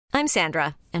I'm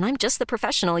Sandra, and I'm just the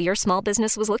professional your small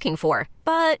business was looking for.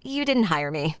 But you didn't hire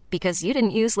me because you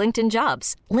didn't use LinkedIn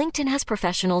Jobs. LinkedIn has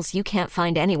professionals you can't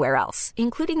find anywhere else,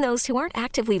 including those who aren't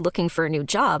actively looking for a new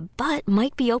job, but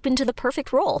might be open to the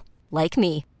perfect role, like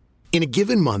me. In a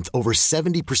given month, over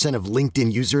 70% of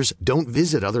LinkedIn users don't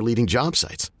visit other leading job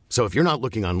sites. So if you're not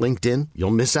looking on LinkedIn,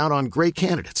 you'll miss out on great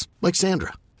candidates like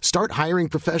Sandra. Start hiring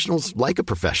professionals like a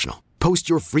professional. Post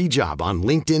your free job on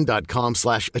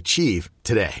linkedin.com/achieve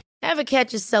today. Ever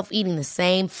catch yourself eating the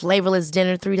same flavorless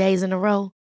dinner 3 days in a row?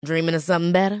 Dreaming of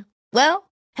something better? Well,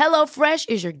 HelloFresh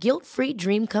is your guilt-free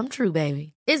dream come true,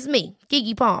 baby. It's me,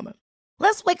 Keke Palmer.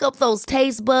 Let's wake up those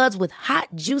taste buds with hot,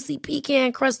 juicy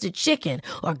pecan-crusted chicken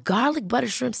or garlic butter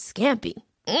shrimp scampi.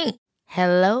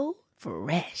 Hello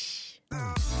Fresh.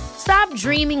 Stop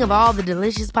dreaming of all the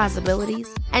delicious possibilities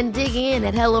and dig in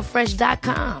at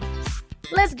HelloFresh.com.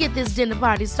 Let's get this dinner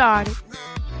party started.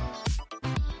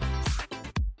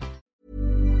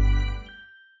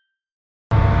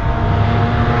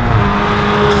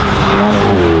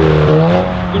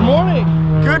 Good morning!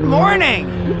 Good morning!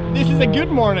 This is a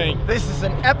good morning! This is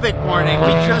an epic morning.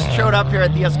 We just showed up here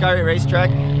at the Ascari racetrack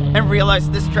and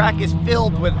realized this track is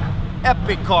filled with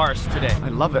epic cars today. I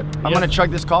love it. I'm gonna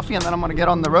chug this coffee and then I'm gonna get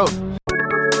on the road.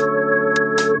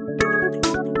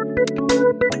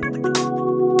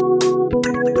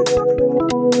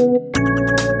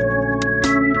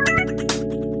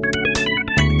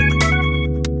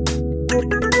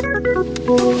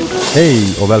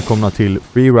 Hej och välkomna till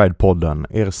Freeride-podden,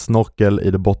 er snorkel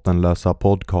i det bottenlösa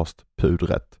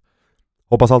podcastpudret.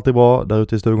 Hoppas allt är bra där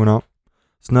ute i stugorna.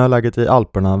 Snöläget i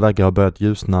Alperna verkar ha börjat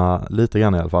ljusna lite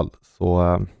grann i alla fall.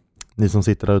 Så ni som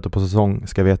sitter där ute på säsong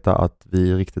ska veta att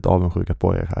vi är riktigt avundsjuka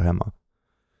på er här hemma.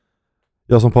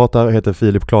 Jag som pratar heter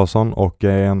Filip Claesson och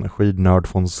är en skidnörd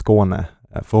från Skåne.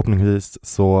 Förhoppningsvis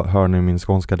så hör ni min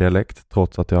skånska dialekt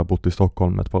trots att jag har bott i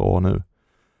Stockholm ett par år nu.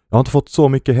 Jag har inte fått så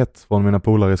mycket hett från mina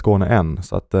polare i Skåne än,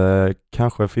 så att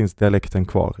kanske finns dialekten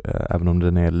kvar, även om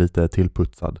den är lite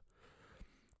tillputsad.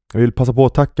 Jag vill passa på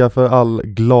att tacka för all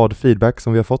glad feedback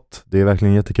som vi har fått. Det är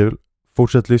verkligen jättekul.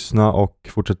 Fortsätt lyssna och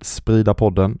fortsätt sprida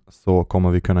podden, så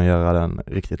kommer vi kunna göra den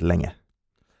riktigt länge.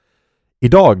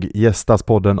 Idag gästas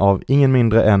podden av ingen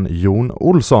mindre än Jon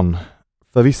Olsson.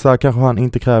 För vissa kanske han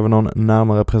inte kräver någon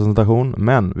närmare presentation,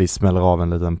 men vi smäller av en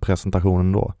liten presentation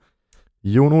ändå.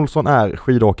 Jon Olsson är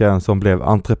skidåkaren som blev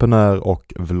entreprenör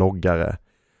och vloggare.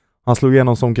 Han slog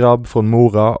igenom som grabb från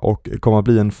Mora och kom att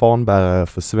bli en fanbärare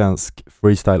för svensk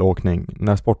freestyleåkning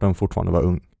när sporten fortfarande var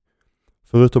ung.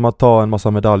 Förutom att ta en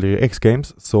massa medaljer i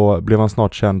X-Games så blev han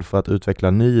snart känd för att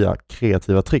utveckla nya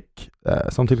kreativa trick,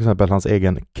 som till exempel hans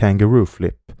egen Kangaroo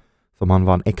Flip som han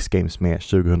vann X-Games med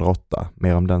 2008.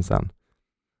 Mer om den sen.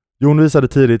 Jon visade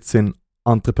tidigt sin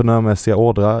entreprenörmässiga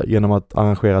ådra genom att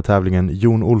arrangera tävlingen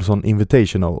Jon Olsson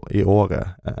Invitational i Åre.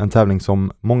 En tävling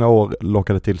som många år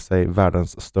lockade till sig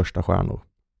världens största stjärnor.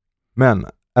 Men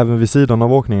även vid sidan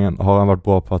av åkningen har han varit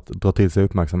bra på att dra till sig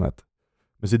uppmärksamhet.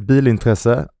 Med sitt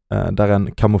bilintresse, där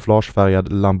en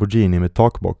kamouflagefärgad Lamborghini med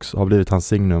takbox har blivit hans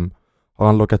signum, har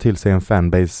han lockat till sig en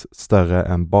fanbase större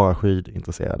än bara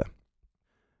skidintresserade.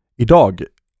 Idag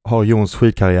har Jons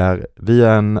skidkarriär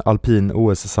via en alpin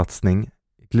OS-satsning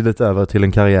glidit över till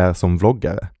en karriär som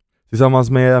vloggare. Tillsammans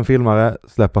med en filmare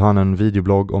släpper han en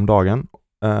videoblogg om dagen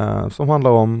som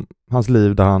handlar om hans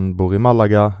liv där han bor i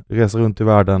Malaga, reser runt i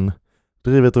världen,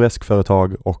 driver ett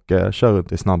väskföretag och kör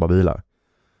runt i snabba bilar.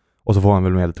 Och så får han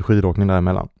väl med lite skidåkning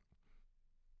däremellan.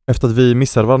 Efter att vi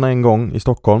missade varandra en gång i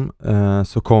Stockholm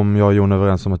så kom jag och Jon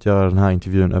överens om att göra den här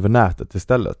intervjun över nätet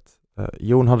istället.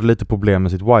 Jon hade lite problem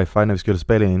med sitt wifi när vi skulle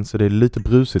spela in, så det är lite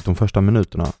brusigt de första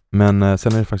minuterna. Men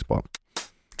sen är det faktiskt bra.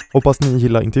 Hoppas ni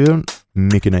gillar intervjun.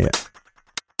 Mycket nöje.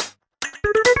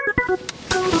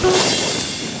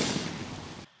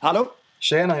 Hallå?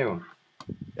 Tjena Jon.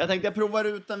 Jag tänkte jag provar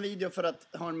ut en video för att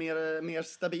ha en mer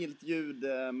stabilt ljud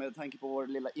med tanke på vår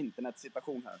lilla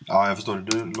internetsituation här. Ja, jag förstår det.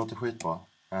 Du låter skitbra.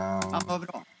 Ja, vad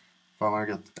bra. Fan vad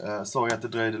gött. Sorry att det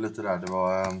dröjde lite där. Det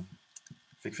var...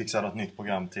 Fick fixa ett nytt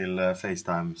program till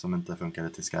FaceTime som inte funkade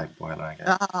till Skype och hela den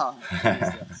grejen. Ja,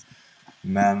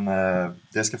 Men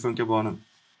det ska funka bra nu.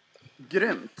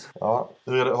 Grymt. Ja,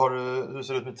 hur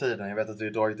ser det ut med tiden? Jag vet att du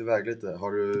har dragit iväg lite.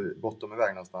 Har du bråttom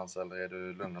iväg någonstans eller är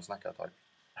du lugn och snackar ett tag?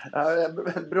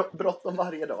 Bråttom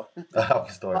varje dag. Jag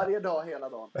förstår. Varje dag, hela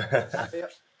dagen.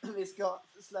 Vi ska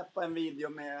släppa en video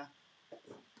med...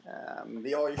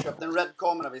 vi har ju köpt en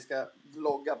Red-kamera vi ska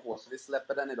vlogga på, så vi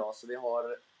släpper den idag. Så vi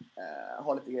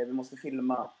har lite grejer vi måste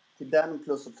filma till den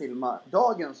plus att filma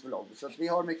dagens vlogg. Så att vi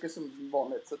har mycket som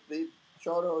vanligt. Så att vi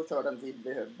kör den tid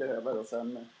vi behöver och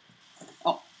sen...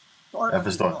 Ja, jag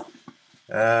förstår.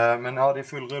 Men ja, det är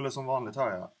full rulle som vanligt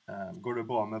här ja. Går det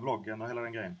bra med vloggen och hela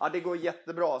den grejen? Ja, det går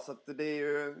jättebra. Så att det är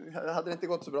ju, hade det inte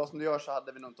gått så bra som det gör så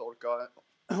hade vi nog inte orkat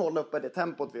hålla uppe det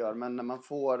tempot vi gör. Men när man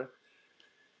får...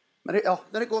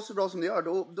 när det går så bra som det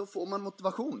gör, då får man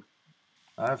motivation.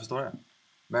 Ja, jag förstår det.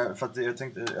 Men för att jag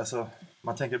tänkte, alltså,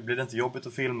 man tänker, blir det inte jobbigt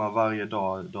att filma varje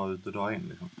dag ut och dag in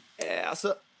liksom?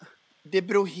 Alltså, det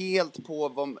beror helt på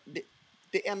vad...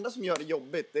 Det enda som gör det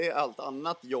jobbigt, det är allt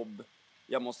annat jobb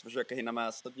jag måste försöka hinna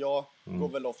med. Så att jag går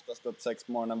väl oftast upp 6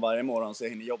 på morgonen varje morgon så jag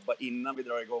hinner jobba innan vi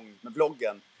drar igång med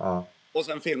vloggen. Ja. Och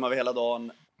sen filmar vi hela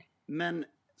dagen. Men,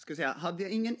 ska jag säga, hade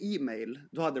jag ingen e-mail,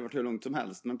 då hade det varit hur långt som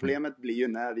helst. Men problemet blir ju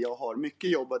när jag har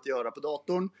mycket jobb att göra på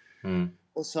datorn.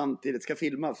 Och samtidigt ska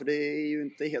filma, för det är ju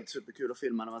inte helt superkul att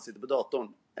filma när man sitter på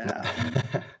datorn.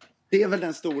 Det är väl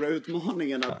den stora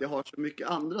utmaningen, att jag har så mycket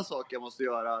andra saker jag måste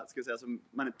göra, ska jag säga, som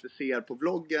man inte ser på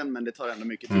vloggen, men det tar ändå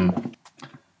mycket tid.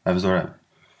 Jag förstår det.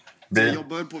 Så jag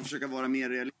jobbar på att försöka vara mer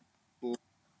realistisk på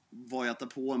vad jag tar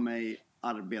på mig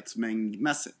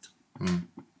arbetsmängdmässigt.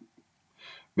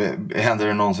 Händer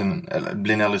det någonsin, eller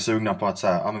blir ni aldrig sugna på att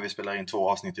säga, men vi spelar in 2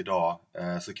 avsnitt idag,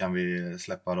 så kan vi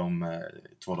släppa dem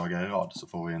 2 dagar i rad, så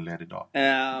får vi en ledig dag?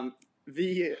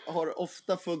 Vi har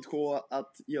ofta fullt på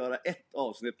att göra 1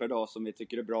 avsnitt per dag som vi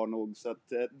tycker är bra nog, så att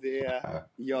det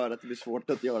gör att det blir svårt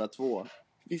att göra 2.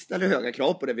 Vi ställer höga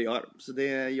krav på det vi gör, så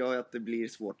det gör att det blir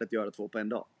svårt att göra 2 på en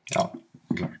dag. Ja,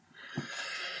 klart.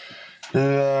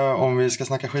 Om vi ska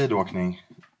snacka skidåkning,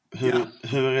 hur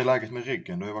är läget med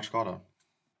ryggen? Du har ju varit skadad.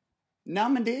 Nej,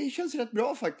 men det känns rätt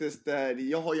bra faktiskt.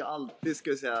 Jag har ju alltid, ska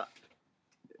jag säga,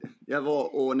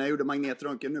 och när jag gjorde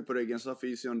magnetröntgen nu på ryggen så sa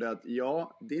fysion det att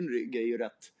din rygg är ju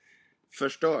rätt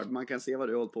förstörd. Man kan se vad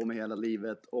du har hållit på med hela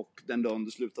livet, och den dagen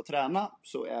du slutar träna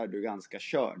så är du ganska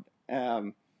körd.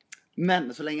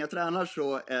 Men så länge jag tränar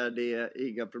så är det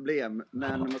inga problem.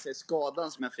 Men när man säger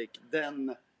skadan som jag fick,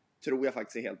 den tror jag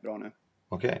faktiskt är helt bra nu.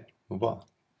 Okej, vad bra.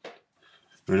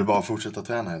 Då är det bara att fortsätta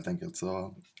träna helt enkelt.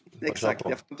 Så exakt,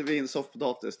 jag får inte bli en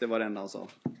soffpotatis, det var det enda han sa.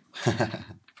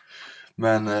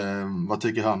 Men vad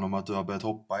tycker han om att du har börjat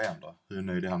hoppa igen då? Hur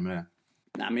nöjd är han med det?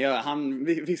 Nej, men han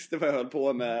visste vad jag höll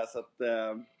på med, så att...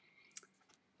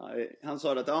 han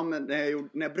sa att men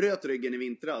när jag bröt ryggen i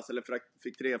vintras, eller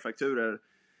fick 3 frakturer,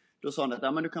 då sa han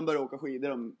att men du kan börja åka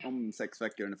skidor om 6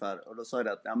 veckor ungefär. Och då sa jag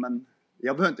att men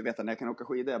jag behöver inte veta när jag kan åka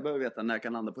skidor, jag behöver veta när jag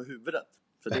kan landa på huvudet.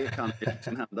 För det kan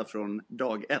liksom hända från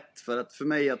dag 1. För att för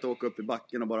mig att åka upp i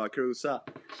backen och bara cruisa,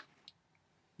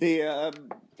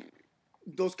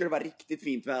 då ska det vara riktigt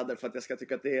fint väder för att jag ska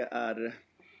tycka att det är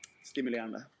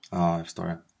stimulerande. Ja, jag förstår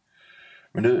det.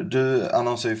 Men du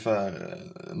annonserade för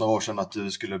några år sedan att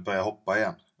du skulle börja hoppa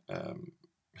igen.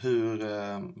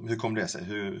 Hur kom det sig?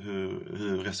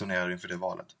 Hur resonerar du inför det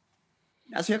valet?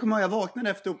 Alltså jag kommer ihåg, jag vaknade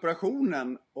efter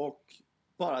operationen och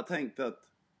bara tänkte att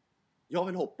jag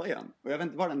vill hoppa igen. Och jag vet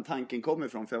inte var den tanken kom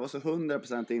ifrån, för jag var så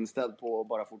 100% inställd på att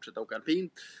bara fortsätta åka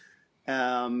alpint.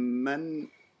 Men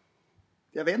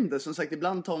jag vet inte, som sagt,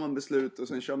 ibland tar man beslut och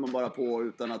sen kör man bara på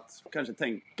utan att kanske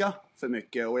tänka för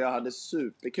mycket. Och jag hade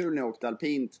superkul när jag åkte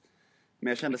alpint.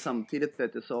 Men jag kände samtidigt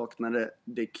att jag saknade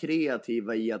det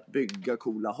kreativa i att bygga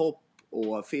coola hopp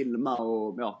och filma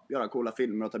och göra coola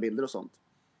filmer och ta bilder och sånt.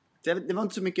 Det var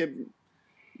inte så mycket,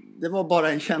 det var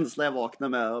bara en känsla jag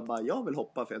vaknade med och bara, jag vill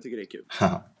hoppa för jag tycker det är kul.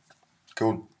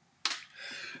 Cool.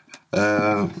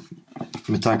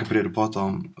 Med tanke på det du pratar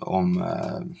om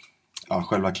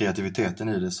själva kreativiteten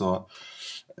i det, så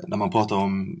när man pratar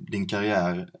om din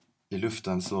karriär i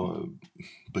luften så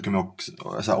brukar man också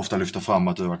ofta lyfta fram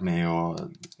att du har varit med och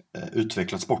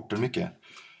utvecklat sporten mycket.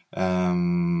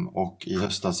 Och i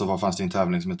höstas så fanns det en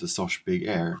tävling som heter Soch Big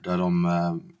Air där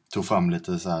de tog fram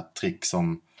lite så här trick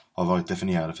som har varit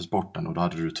definierade för sporten, och då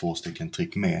hade du 2 stycken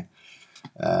trick med.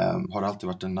 Har det alltid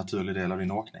varit en naturlig del av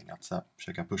din åkning att så här,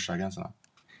 försöka pusha gränserna?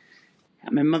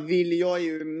 Ja, men jag är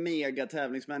ju mega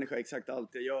tävlingsmänniska, exakt allt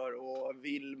jag gör, och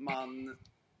vill man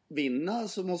vinna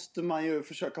så måste man ju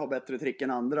försöka ha bättre trick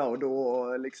än andra, och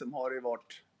då liksom har det ju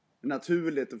varit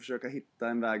naturligt att försöka hitta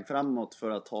en väg framåt för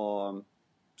att ha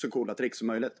så coola trick som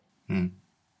möjligt.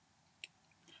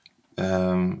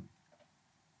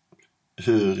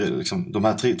 Hur liksom, de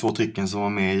här 2 tricken som var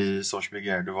med i Soch Big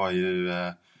Air, det var ju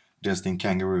dels din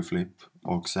kangaroo flip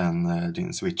och sen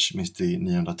din switch Misty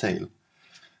 900 tail.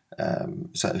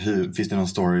 Finns det någon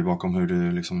story bakom hur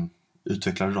du liksom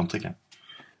utvecklade de tricken?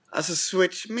 Alltså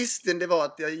switch Misty, det var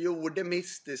att jag gjorde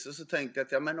Misty och så tänkte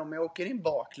jag att men om jag åker in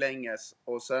baklänges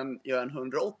och sen gör en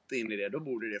 180 in i det, då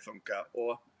borde det funka.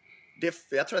 Och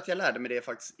jag tror att jag lärde mig det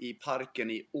faktiskt i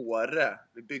parken i Åre.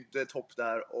 Vi byggde ett hopp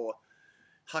där och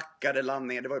hackade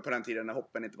landningen. Det var ju på den tiden när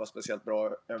hoppen inte var speciellt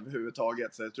bra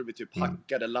överhuvudtaget. Så jag tror vi typ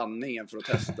hackade landningen för att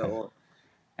testa.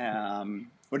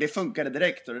 Och det funkade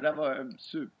direkt. Och det där var en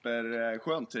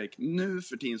superskönt trick. Nu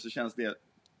för tiden så känns det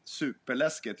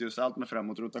superläskigt. Just allt med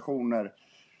framåt rotationer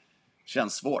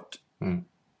känns svårt.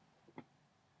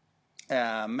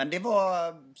 Men det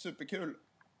var superkul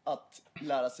att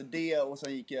lära sig det. Och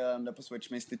sen gick jag under på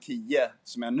Switchmaster 10.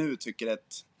 Som jag nu tycker är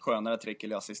ett skönare trick.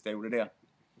 Eller jag sist jag gjorde det.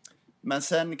 Men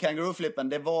sen kangaroo-flippen,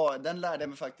 den lärde jag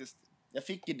mig faktiskt. Jag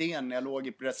fick idén när jag låg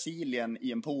i Brasilien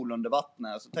i en pool under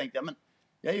vattnet. Så tänkte jag, men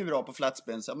jag är ju bra på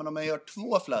flatspins. Men om jag gör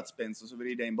 2 flatspins och så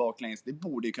vrider jag in baklänges, det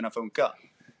borde ju kunna funka.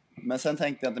 Men sen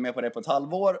tänkte jag inte mer på det på ett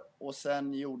halvår. Och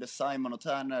sen gjorde Simon och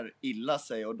Turner illa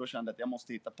sig. Och då kände jag att jag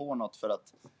måste hitta på något för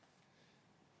att,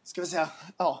 ska vi säga,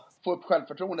 få upp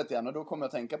självförtroendet igen. Och då kom jag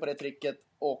att tänka på det tricket.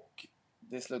 Och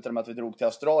det slutade med att vi drog till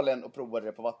Australien och provade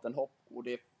det på vattenhopp. Och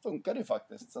det funkade ju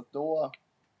faktiskt. Så att då,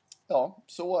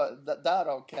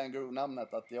 därav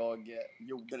kangaroo-namnet, att jag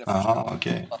gjorde det första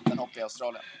gången vattenhopp i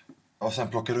Australien. Och sen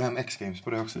plockade du hem X-Games på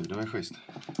det också, det var schysst.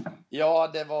 Ja,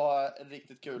 det var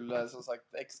riktigt kul. Som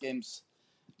sagt, X-Games,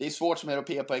 det är svårt som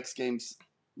europé på X-Games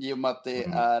i och med att det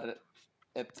är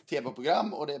ett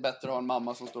tv-program och det är bättre att ha en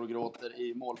mamma som står och gråter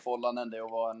i målfållan än det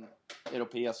att vara en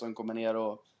europé som kommer ner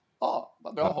och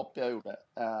vad bra hopp jag gjorde.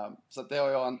 Så att det har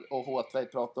jag och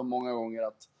H-Tveit pratat om många gånger,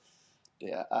 att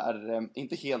det är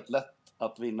inte helt lätt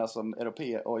att vinna som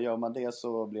europé, och gör man det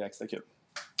så blir det extra kul.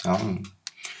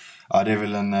 Ja, det är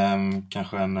väl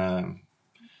kanske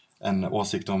en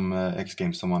åsikt om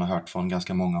X-Games som man har hört från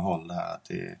ganska många håll, det här,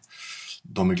 att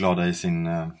de är glada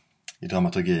i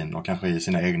dramaturgin och kanske i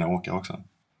sina egna åkare också.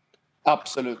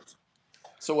 Absolut.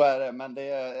 Så är det, men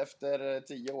efter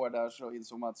 10 år där så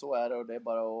insåg man att så är det, och det är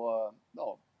bara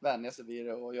att vänja sig vid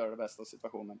det och göra det bästa av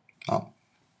situationen. Ja.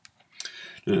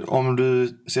 Om du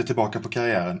ser tillbaka på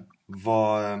karriären,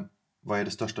 vad är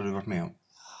det största du varit med om?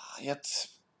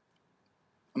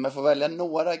 Om jag får välja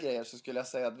några grejer så skulle jag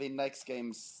säga att vinna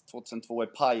X-Games 2002 i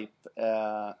pipe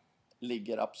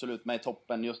ligger absolut med i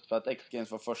toppen, just för att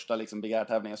X-Games var första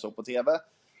begärtävlingen jag såg på tv.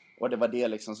 Och det var det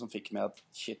liksom som fick mig att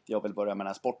jag vill börja med den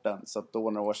här sporten. Så att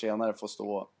då några år senare få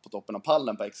stå på toppen av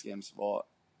pallen på X-Games var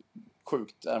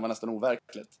sjukt. Det var nästan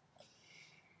overkligt.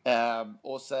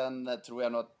 Och sen tror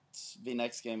jag nog att vinna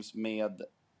X-Games med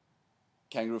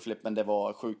kangaroo-flippen, det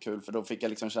var sjukt kul. För då fick jag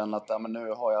liksom känna att men nu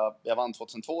har jag vann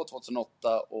 2002,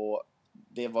 2008 och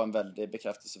det var en väldig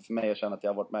bekräftelse för mig att känna att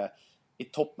jag har varit med i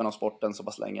toppen av sporten så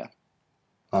pass länge.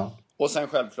 Ja. Och sen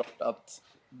självklart att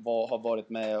har varit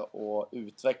med och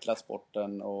utvecklat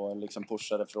sporten och liksom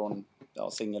pushade från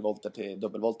singelvolter till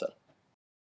dubbelvolter.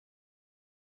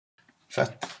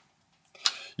 Fett.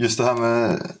 Just det här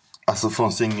med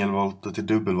från singelvolter till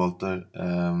dubbelvolter,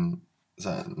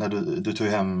 när du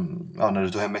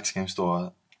tog hem X-Games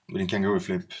då med din kangaroo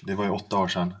flip, det var ju 8 år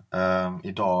sedan.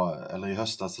 I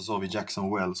höstas så såg vi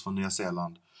Jackson Wells från Nya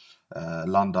Zeeland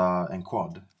landa en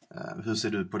quad. Hur ser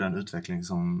du på den utveckling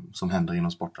som händer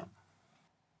inom sporten?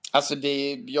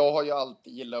 Jag har ju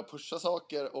alltid gillat att pusha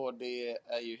saker, och det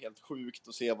är ju helt sjukt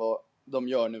att se vad de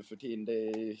gör nu för tiden. Det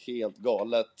är helt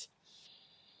galet.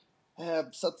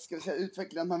 Så att, ska vi säga,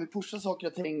 utvecklingen, man vill pusha saker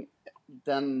och ting,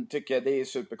 den tycker jag det är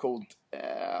supercoolt.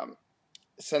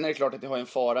 Sen är det klart att det har en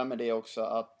fara med det också,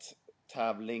 att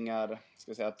tävlingar,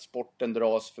 ska vi säga, att sporten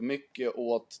dras för mycket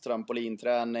åt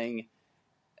trampolinträning,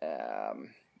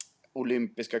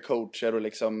 olympiska coacher och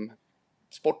liksom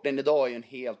sporten idag är ju en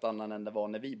helt annan än det var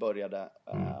när vi började.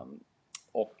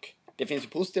 Och det finns ju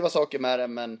positiva saker med det,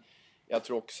 men jag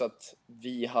tror också att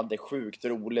vi hade sjukt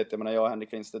roligt. Jag menar, jag och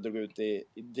Henrik Winstedt drog ut i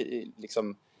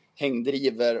liksom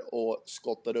hängdriver och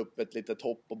skottade upp ett litet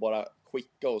hopp och bara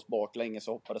skickade oss baklänges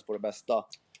och hoppades på det bästa.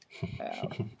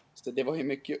 Så det var ju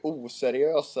mycket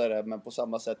oseriösare, men på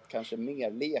samma sätt kanske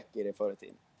mer lek i det förr i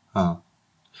tiden.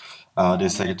 Ja, det är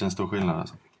säkert en stor skillnad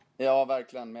alltså. Ja,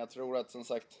 verkligen. Men jag tror att, som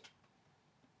sagt,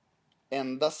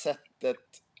 enda sättet,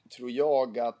 tror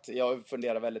jag, att jag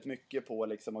funderar väldigt mycket på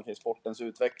liksom, sportens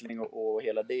utveckling och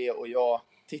hela det. Och jag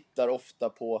tittar ofta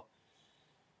på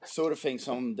surfing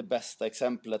som det bästa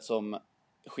exemplet som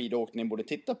skidåkning borde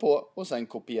titta på, och sen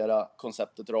kopiera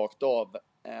konceptet rakt av.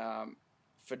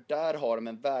 För där har de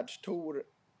en världstour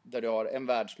där du har en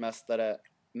världsmästare,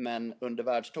 men under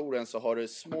världstouren så har du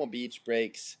små beach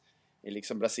breaks i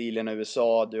liksom Brasilien och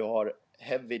USA. Du har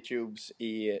heavy tubes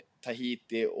i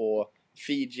Tahiti och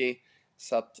Fiji.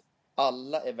 Så att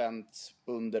alla events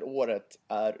under året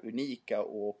är unika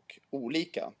och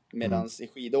olika. Medan i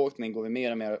skidåkning går vi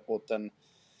mer och mer åt en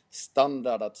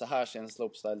standard, att så här ser en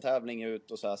slopestyle-tävling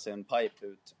ut och så här ser en pipe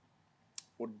ut.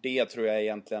 Och det tror jag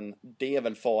egentligen, det är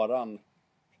väl faran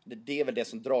det är väl det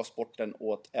som drar sporten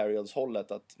åt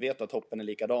aerials-hållet. Att vet du att hoppen är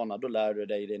likadana, då lär du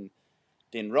dig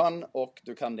din run och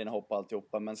du kan dina hopp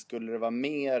alltihopa. Men skulle det vara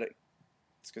mer,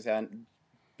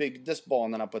 byggdes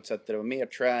banorna på ett sätt där det var mer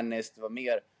trannis, det var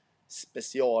mer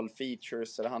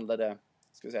specialfeatures, så det handlade,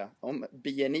 om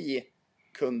BNI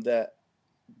kunde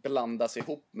blandas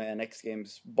ihop med en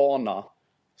X-Games-bana,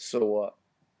 så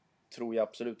tror jag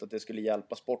absolut att det skulle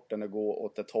hjälpa sporten att gå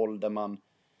åt ett håll där man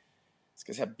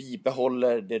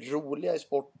bibehåller det roliga i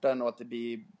sporten och att det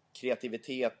blir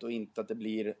kreativitet och inte att det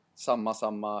blir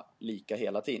samma lika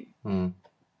hela tiden.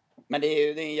 Men det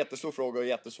är en jättestor fråga och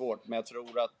jättesvårt, men jag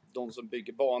tror att de som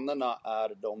bygger banorna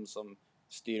är de som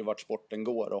styr vart sporten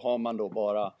går, och har man då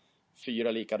bara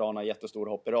 4 likadana jättestora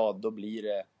hopp i rad,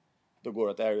 då går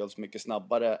det ett aerials mycket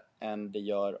snabbare än det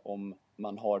gör om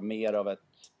man har mer av ett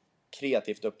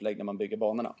kreativt upplägg när man bygger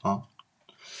banorna. Ja,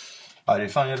 det är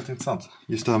fan jävligt intressant.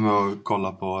 Just det här med att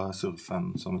kolla på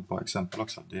surfen som ett bra exempel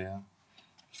också. Det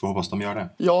får hoppas de gör det.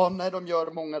 Ja, nej, de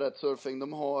gör många rätt surfing.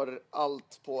 De har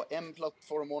allt på en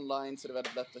plattform online, så det är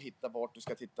väldigt lätt att hitta vart du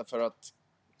ska titta för att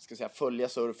följa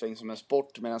surfing som en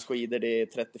sport. Medan skidor, det är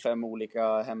 35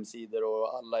 olika hemsidor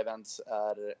och alla events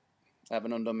är,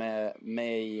 även om de är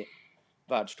med i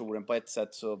världstouren på ett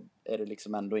sätt, så är det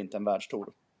liksom ändå inte en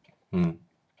världstour.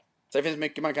 Så det finns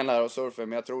mycket man kan lära av surfen,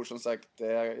 men jag tror som sagt,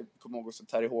 jag kommer ihåg att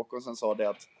Terry Håkansson sa det,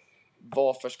 att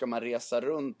varför ska man resa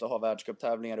runt och ha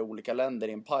världscuptävlingar i olika länder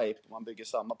i en pipe om man bygger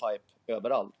samma pipe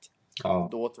överallt? Ja.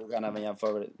 Då tog han även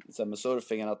jämförelsen med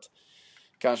surfingen, att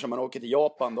kanske man åker till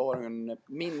Japan, då har du en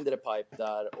mindre pipe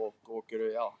där, och åker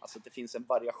du, alltså det finns en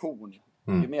variation.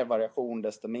 Ju mer variation,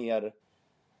 desto mer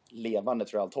levande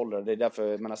tror jag allt håller. Det är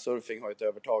därför, surfing har ett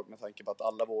övertag med tanke på att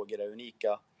alla vågor är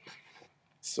unika.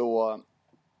 Så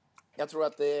jag tror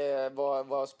att det är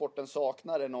vad sporten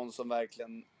saknar är någon som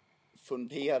verkligen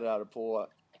funderar på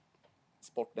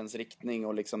sportens riktning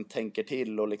och liksom tänker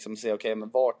till och liksom ser okej, men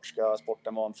vart ska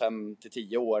sporten vara om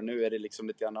 5-10 år? Nu är det liksom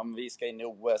lite grann, om vi ska in i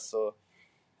OS, och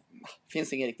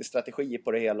finns ingen riktig strategi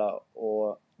på det hela,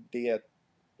 och det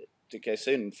tycker jag är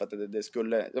synd, för att det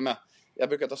skulle, jag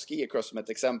brukar ta skicross som ett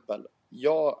exempel.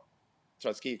 Jag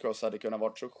tror att skicross hade kunnat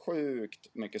vara så sjukt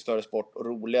mycket större sport och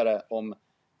roligare om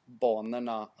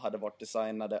banorna hade varit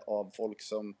designade av folk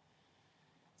som,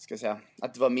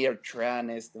 att det var mer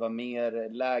trannis, det var mer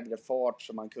lägre fart,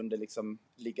 så man kunde liksom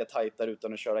ligga tajtare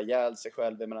utan att köra ihjäl sig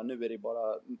själv. Jag menar, nu är det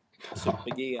bara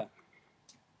super-G,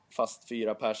 fast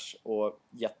 4 pers och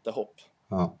jättehopp.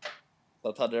 Så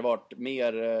att hade det varit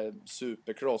mer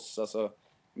supercross, alltså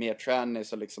mer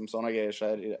trannis och liksom sådana grejer, så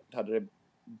hade det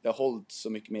behållit så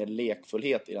mycket mer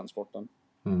lekfullhet i den sporten.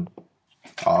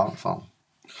 Ja, fan.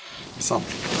 Sant.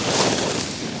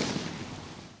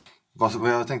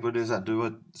 Vad jag tänkte på, det är så här, du var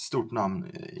ett stort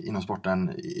namn inom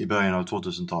sporten i början av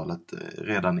 2000-talet,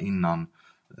 redan innan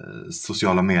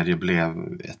sociala medier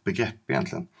blev ett begrepp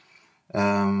egentligen.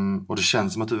 Och det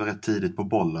känns som att du var rätt tidigt på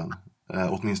bollen,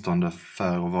 åtminstone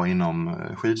för att vara inom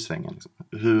skidsvängen. Liksom.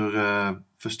 Hur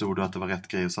förstod du att det var rätt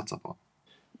grej att satsa på?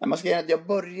 Jag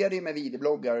började ju med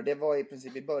videobloggar, och det var i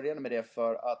princip i början med det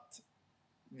för att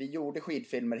vi gjorde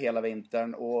skidfilmer hela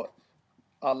vintern, och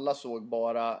alla såg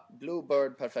bara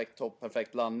Bluebird, perfekt topp,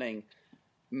 perfekt landning.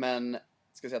 Men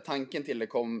tanken till det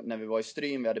kom när vi var i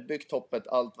Stryn. Vi hade byggt toppet,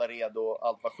 allt var redo,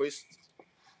 allt var schysst.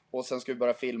 Och sen ska vi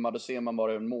börja filma, då ser man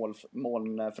bara hur en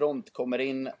molnfront kommer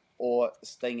in och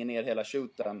stänger ner hela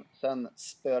shooten. Sen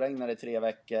spöregnade 3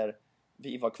 veckor.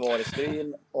 Vi var kvar i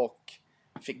Stryn och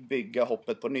fick bygga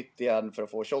hoppet på nytt igen för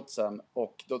att få shotsen.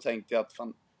 Och då tänkte jag att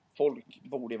folk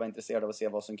borde vara intresserade av att se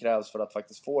vad som krävs för att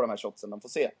faktiskt få de här shotsen de får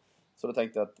se. Så då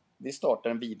tänkte jag att vi startar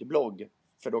en videoblogg,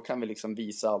 för då kan vi liksom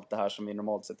visa allt det här som vi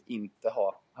normalt sett inte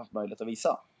har haft möjlighet att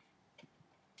visa.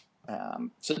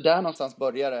 Så där någonstans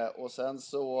började, och sen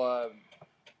så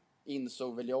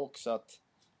insåg väl jag också att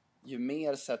ju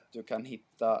mer sätt du kan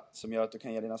hitta som gör att du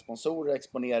kan ge dina sponsorer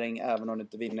exponering även om du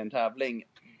inte vinner en tävling,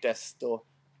 desto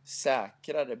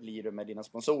säkrare blir du med dina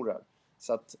sponsorer.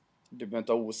 Så att du behöver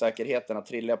inte ha osäkerheten att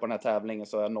trilla på den här tävlingen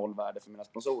så har jag 0 värde för mina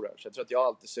sponsorer. Så jag tror att jag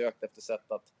alltid sökt efter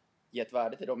sätt att ge ett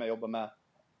värde till dem jag jobbar med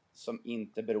som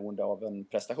inte är beroende av en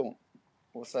prestation.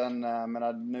 Och sen,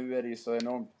 nu är det ju så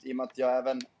enormt, i och med att jag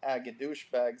även äger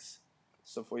douchebags,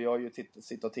 så får jag ju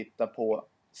sitta och titta på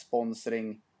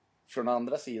sponsring från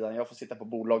andra sidan. Jag får sitta på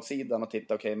bolagssidan och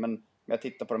titta, men jag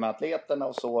tittar på de här atleterna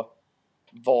och så,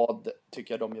 vad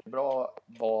tycker jag de gör bra,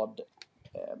 vad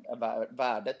är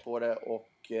värdet på det,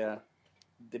 och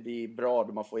det blir bra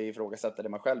då man får ifrågasätta det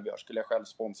man själv gör. Skulle jag själv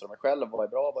sponsra mig själv, vad är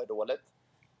bra, vad är dåligt?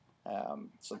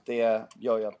 Så det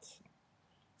gör ju att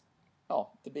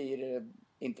det blir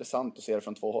intressant att se det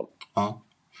från 2 håll. Ja.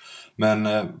 Men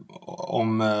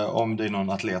om det är någon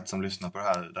atlet som lyssnar på det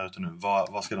här där ute nu,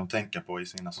 vad ska de tänka på i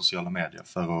sina sociala medier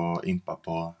för att impa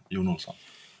på Jon Olsson?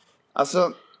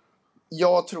 Alltså,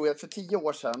 jag tror att för 10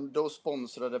 år sedan då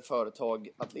sponsrade företag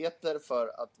atleter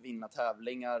för att vinna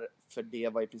tävlingar, för det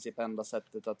var i princip enda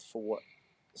sättet att få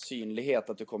synlighet,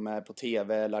 att du kom med på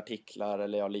tv eller artiklar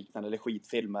eller liknande eller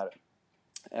skitfilmer.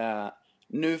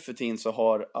 Nu för tiden så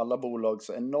har alla bolag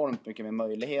så enormt mycket mer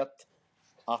möjlighet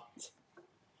att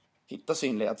hitta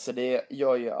synlighet, så det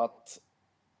gör ju att,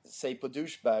 säg på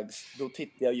douchebags, då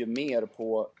tittar jag ju mer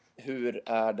på hur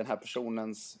är den här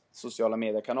personens sociala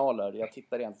mediekanaler. Jag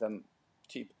tittar egentligen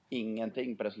typ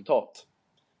ingenting på resultat.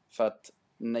 För att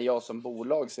när jag som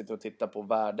bolag sitter och tittar på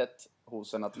värdet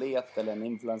hos en atlet eller en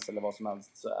influencer eller vad som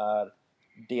helst, så är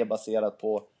det baserat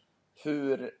på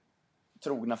hur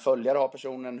trogna följare har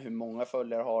personen, hur många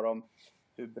följare har de,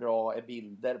 hur bra är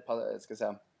bilder, ska jag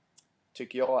säga.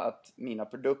 Tycker jag att mina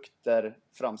produkter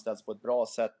framställs på ett bra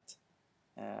sätt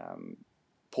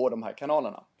på de här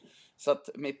kanalerna. Så att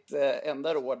mitt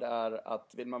enda råd är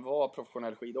att vill man vara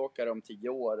professionell skidåkare om 10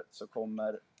 år, så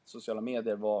kommer sociala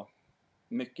medier vara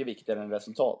mycket viktigare än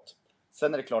resultat.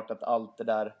 Sen är det klart att allt det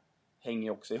där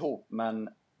hänger också ihop, men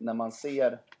när man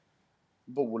ser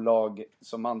bolag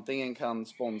som antingen kan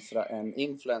sponsra en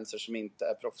influencer som inte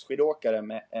är proffsskidåkare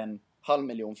med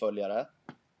 500 000 följare,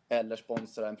 eller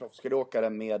sponsra en proffsskidåkare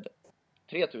med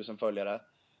 3000 följare,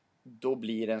 då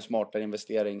blir det en smartare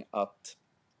investering att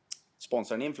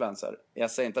sponsra en influencer.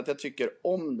 Jag säger inte att jag tycker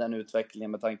om den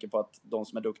utvecklingen med tanke på att de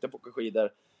som är duktiga på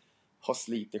skidor har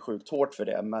slitit sjukt hårt för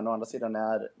det, men å andra sidan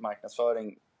är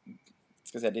marknadsföring,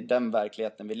 ska jag säga, det är den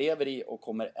verkligheten vi lever i och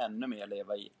kommer ännu mer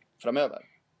leva i framöver.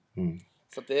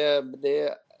 Så att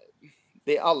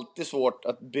det är alltid svårt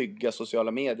att bygga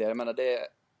sociala medier. Jag menar,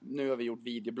 nu har vi gjort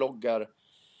videobloggar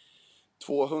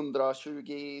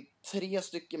 223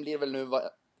 stycken blir väl nu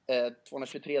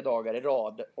 223 dagar i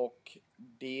rad, och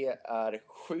det är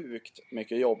sjukt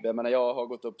mycket jobb. Jag menar, jag har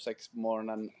gått upp 6 på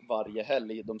morgonen varje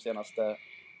helg de senaste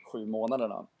 7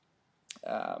 månaderna.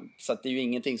 Så att det är ju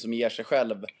ingenting som ger sig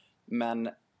själv, men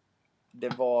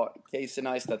det var Casey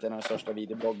Neistat, en av de största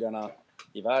videobloggarna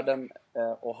i världen,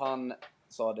 och han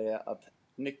sa det att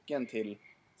nyckeln till,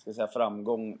 ska jag säga,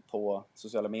 framgång på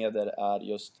sociala medier är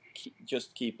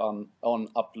just keep on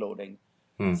uploading.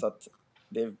 Så att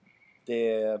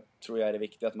det tror jag är det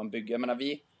viktiga att man bygger. Jag menar,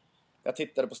 jag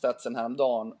tittade på statsen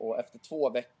häromdagen, och efter 2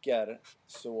 veckor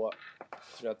så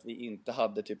tror jag att vi inte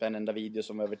hade typ en enda video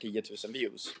som var över 10 000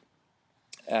 views.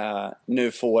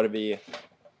 Nu får vi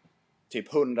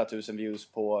typ 100 000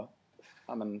 views på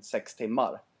 6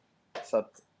 timmar. Så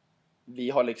att vi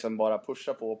har liksom bara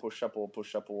pushat på,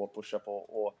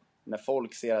 och när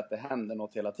folk ser att det händer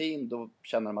något hela tiden, då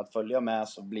känner de att följa med,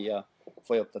 så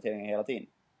får jag uppdateringar hela tiden.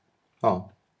 Ja.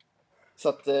 Så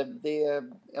att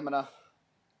jag menar,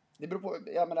 det beror på,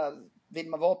 vill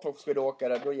man vara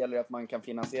proffsskidåkare, då gäller det att man kan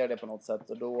finansiera det på något sätt,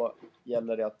 och då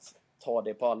gäller det att ta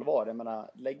det på allvar. Jag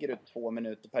menar, lägger du 2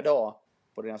 minuter per dag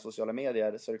på dina sociala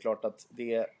medier, så är det klart att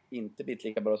det inte blir ett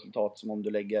lika bra resultat som om du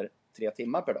lägger 3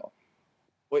 timmar per dag.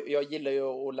 Och jag gillar ju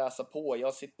att läsa på.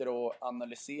 Jag sitter och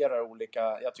analyserar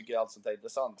olika, jag tycker allt sånt är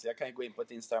intressant. Så jag kan ju gå in på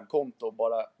ett Instagram-konto och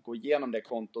bara gå igenom det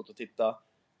kontot och titta,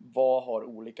 vad har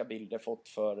olika bilder fått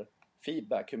för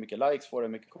feedback? Hur mycket likes får det,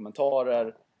 hur mycket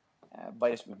kommentarer? Vad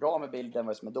är det som är bra med bilden,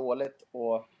 vad är det som är dåligt?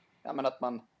 Och att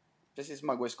man, precis som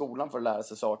man går i skolan för att lära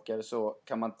sig saker, så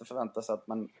kan man inte förvänta sig att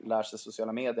man lär sig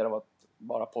sociala medier av att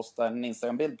bara posta en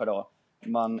Instagram-bild per dag.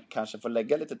 Man kanske får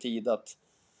lägga lite tid att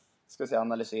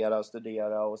analysera och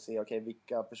studera och se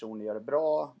vilka personer gör det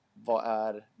bra, vad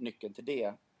är nyckeln till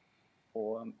det.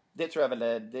 Och det tror jag väl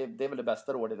det är väl det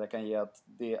bästa rådet jag kan ge, att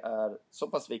det är så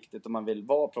pass viktigt om man vill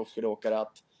vara proffsskidåkare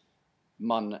att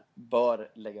man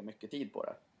bör lägga mycket tid på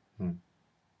det.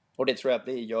 Och det tror jag att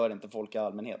det gör inte folk i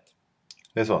allmänhet.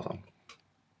 Det är så alltså?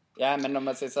 Ja, men om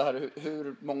man säger så här,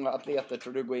 hur många atleter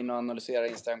tror du går in och analyserar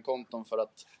Instagram-konton för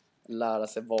att lära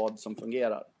sig vad som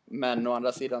fungerar? Men å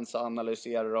andra sidan så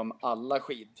analyserar de alla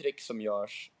skidtrick som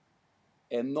görs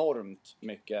enormt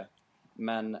mycket.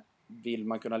 Men vill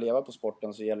man kunna leva på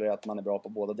sporten, så gäller det att man är bra på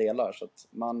båda delar. Så att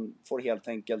man får helt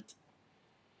enkelt,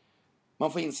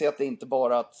 man får inse att det inte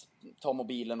bara att ta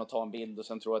mobilen och ta en bild och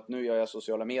sen tro att nu gör jag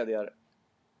sociala medier.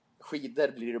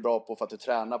 Skidor blir du bra på för att du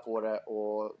tränar på det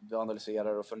och du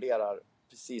analyserar och funderar.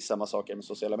 Precis samma saker med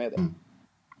sociala medier.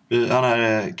 Han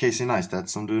är Casey Neistat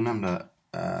som du nämnde,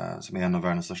 som är en av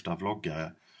världens största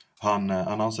vloggare. Han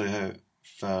ansåg ju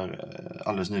för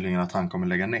alldeles nyligen att han kommer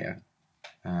lägga ner.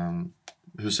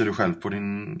 Hur ser du själv på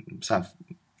din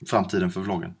framtiden för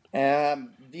vloggen?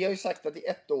 Vi har ju sagt att i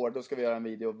 1 år då ska vi göra en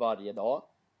video varje dag.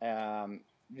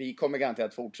 vi kommer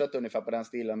garanterat fortsätta ungefär på den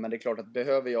stilen. Men det är klart att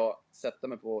behöver jag sätta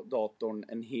mig på datorn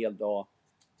en hel dag,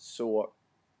 så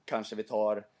kanske vi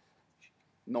tar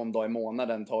någon dag i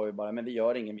månaden tar vi bara, men vi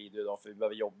gör ingen video idag för vi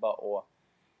behöver jobba. Och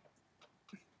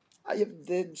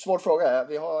det är en svår fråga.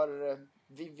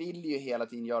 Vi vill ju hela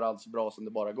tiden göra allt så bra som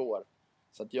det bara går.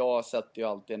 Så att jag sätter ju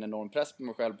alltid en enorm press på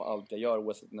mig själv på allt jag gör,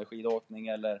 oavsett om det är skidåkning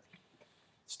eller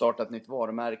starta ett nytt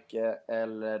varumärke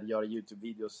eller göra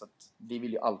YouTube-videos. Så att vi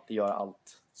vill ju alltid göra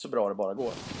allt så bra det bara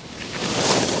går.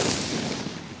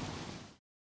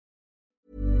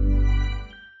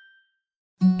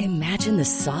 Imagine the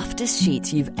softest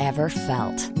sheets you've ever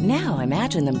felt. Now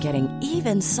imagine them getting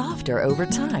even softer over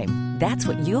time. That's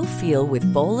what you'll feel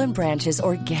with Boll & Branch's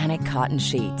organic cotton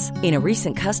sheets. In a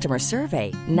recent customer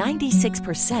survey,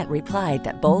 96% replied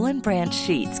that Boll & Branch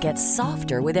sheets get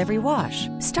softer with every wash.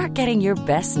 Start getting your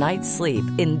best night's sleep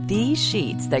in these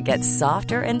sheets that get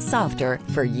softer and softer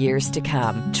for years to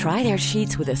come. Try their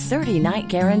sheets with a 30-night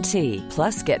guarantee.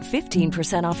 Plus, get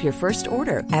 15% off your first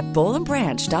order at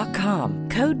bollandbranch.com.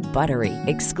 Code BUTTERY.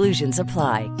 Exclusions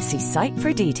apply. See site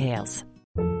for details.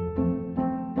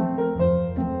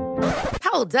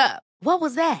 Hold up. What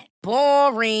was that?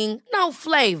 Boring. No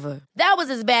flavor. That was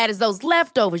as bad as those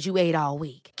leftovers you ate all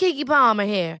week. Keke Palmer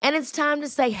here, and it's time to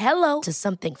say hello to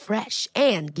something fresh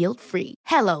and guilt-free.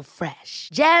 Hello Fresh.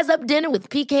 Jazz up dinner with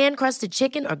pecan-crusted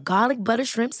chicken or garlic butter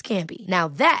shrimp scampi. Now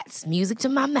that's music to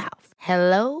my mouth.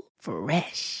 Hello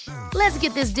Fresh. Let's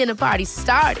get this dinner party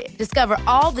started. Discover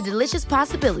all the delicious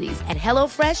possibilities at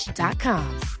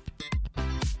hellofresh.com.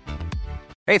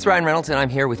 Hey, it's Ryan Reynolds, and I'm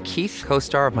here with Keith,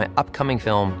 co-star of my upcoming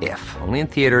film, If, only in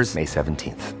theaters May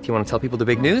 17th. Do you want to tell people the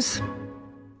big news?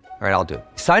 All right, I'll do it.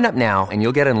 Sign up now and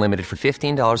you'll get unlimited for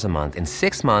 $15 a month and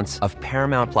 6 months of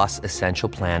Paramount Plus Essential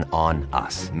Plan on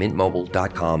us.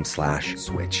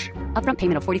 MintMobile.com/switch. Upfront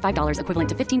payment of $45 equivalent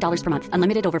to $15 per month.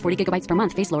 Unlimited over 40 gigabytes per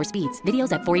month. Face lower speeds.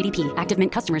 Videos at 480p. Active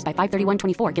Mint customers by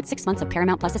 531.24 get 6 months of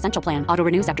Paramount Plus Essential Plan. Auto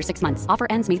renews after 6 months. Offer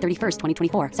ends May 31st,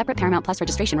 2024. Separate Paramount Plus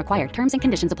registration required. Terms and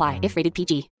conditions apply if rated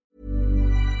PG.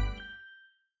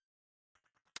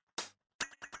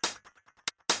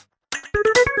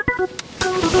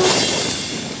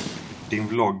 Din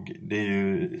vlogg, det är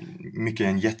ju mycket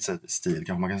en jetset-stil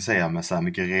kanske man kan säga, med så här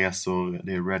mycket resor,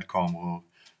 det är red-kameror,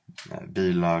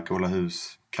 bilar, coola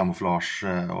hus, kamouflage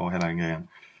och hela den grejen.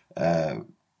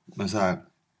 Men så här,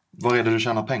 var är det du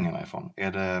tjänar pengarna ifrån?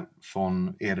 Är det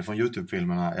från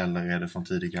YouTube-filmerna, eller är det från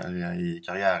tidigare i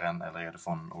karriären, eller är det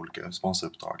från olika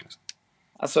sponsoruppdrag liksom?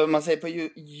 Alltså man säger på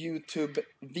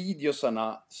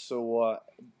YouTube-videosarna, så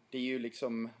det är ju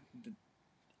liksom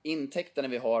intäkterna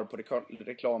vi har på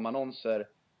reklamannonser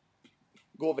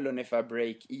går väl ungefär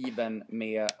break-even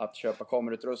med att köpa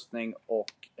kamerautrustning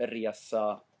och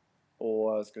resa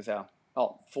och ska vi säga,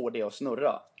 få det att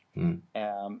snurra.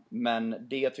 Men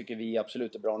det tycker vi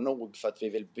absolut är bra nog för att vi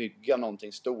vill bygga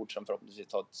någonting stort som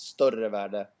förhoppningsvis har ett större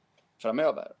värde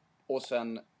framöver. Och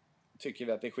sen tycker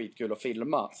vi att det är skitkul att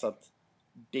filma, så att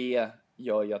det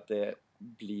gör ju att det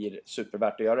blir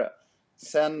supervärt att göra.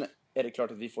 Sen är det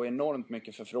klart att vi får enormt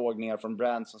mycket förfrågningar från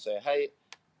brands som säger: hej,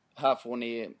 här får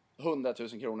ni 100 000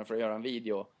 kronor för att göra en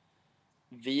video.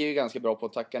 Vi är ju ganska bra på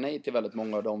att tacka nej till väldigt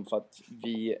många av dem, för att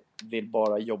vi vill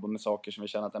bara jobba med saker som vi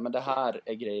känner att men det här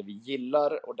är grejer vi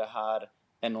gillar och det här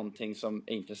är någonting som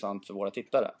är intressant för våra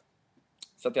tittare.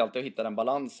 Så att det är alltid att hitta den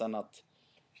balansen att,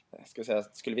 ska jag säga,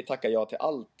 skulle vi tacka ja till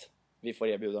allt vi får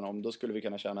erbjudande om, då skulle vi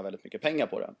kunna tjäna väldigt mycket pengar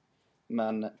på det.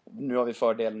 Men nu har vi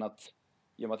fördelen att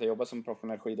i och med att jag jobbar som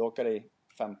professionell skidåkare i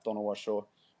 15 år, så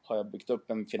har jag byggt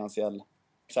upp en finansiell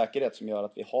säkerhet som gör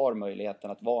att vi har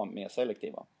möjligheten att vara mer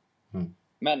selektiva.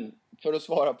 Men för att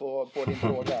svara på din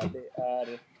fråga, det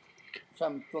är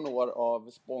 15 år av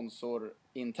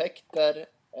sponsorintäkter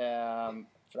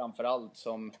framförallt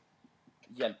som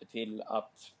hjälper till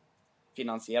att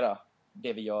finansiera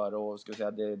det vi gör, och ska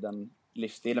säga, det är den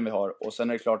livsstilen vi har. Och sen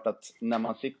är det klart att när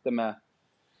man sitter med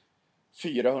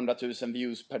 400 000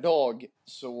 views per dag,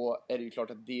 så är det ju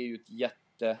klart att det är ju ett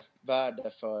jättevärde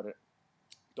för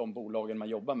de bolagen man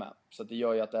jobbar med. Så det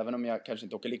gör ju att även om jag kanske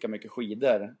inte åker lika mycket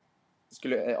skidor,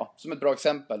 som ett bra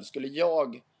exempel, skulle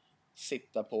jag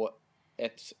sitta på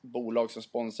ett bolag som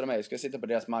sponsrar mig, skulle jag sitta på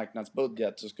deras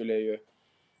marknadsbudget, så skulle jag ju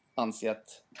anse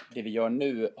att det vi gör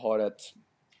nu har ett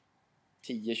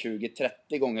 10, 20,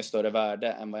 30 gånger större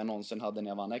värde än vad jag någonsin hade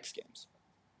när jag vann X-Games.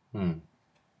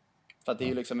 För att det är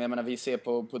ju liksom, jag menar, vi ser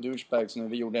på Douchebags nu,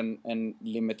 vi gjorde en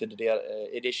limited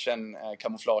edition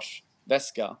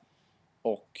kamouflageväska,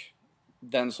 och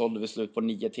den sålde vi slut på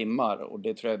 9 timmar, och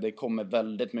det tror jag det kommer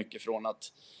väldigt mycket från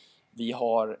att vi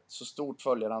har så stort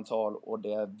följarantal, och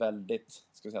det är väldigt,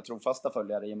 ska jag säga, trofasta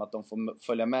följare, i och med att de får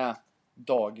följa med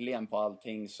dagligen på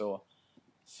allting så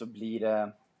blir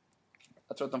det,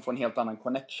 jag tror att de får en helt annan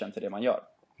connection till det man gör.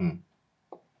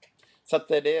 Så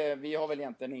att vi har väl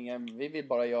egentligen vi vill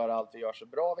bara göra allt vi gör så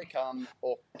bra vi kan,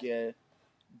 och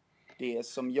det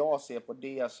som jag ser på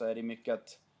det, så är det mycket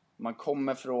att man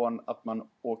kommer från att man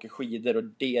åker skidor och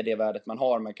det är det värdet man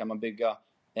har, men kan man bygga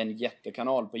en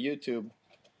jättekanal på YouTube,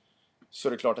 så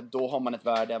är det klart att då har man ett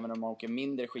värde även om man åker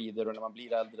mindre skidor, och när man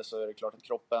blir äldre så är det klart att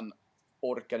kroppen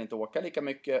orkar inte åka lika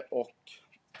mycket, och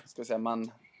ska säga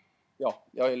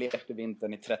jag har ju levt i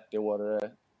vintern i 30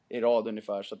 år i rad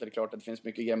ungefär, så att det är klart att det finns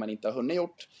mycket grejer man inte har hunnit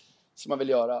gjort som man vill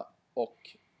göra, och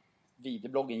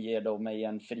videobloggen ger då mig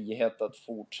en frihet att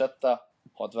fortsätta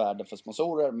ha ett värde för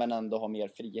sponsorer, men ändå ha mer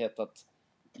frihet att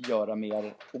göra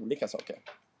mer olika saker.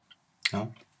 Ja.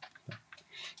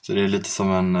 Så det är lite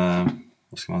som en,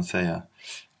 vad ska man säga?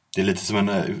 Det är lite som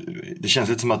det känns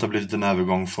lite som att det har blivit en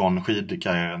övergång från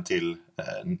skidkarriären till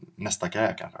nästa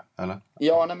karriär kanske, eller?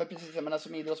 Ja, nej men precis. Jag menar,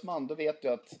 som idrottsman, då vet du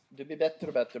att du blir bättre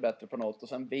och bättre och bättre på något, och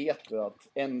sen vet du att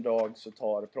en dag så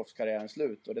tar proffskarriären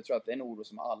slut, och det tror jag att det är en oro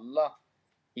som alla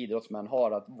idrottsmän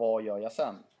har, att vad gör jag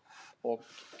sen? Och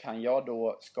kan jag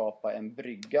då skapa en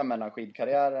brygga mellan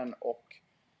skidkarriären och,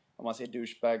 om man ser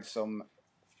douchebag som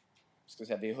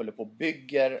vi håller på och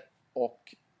bygger,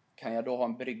 och kan jag då ha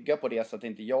en brygga på det så att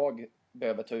inte jag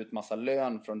behöver ta ut massa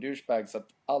lön från douchebag, så att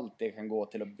allt det kan gå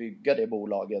till att bygga det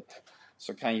bolaget,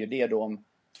 så kan ju det då om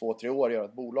 2-3 år göra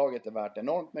att bolaget är värt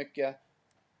enormt mycket,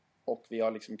 och vi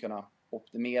har liksom kunnat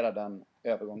optimera den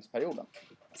övergångsperioden.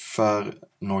 För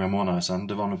några månader sedan,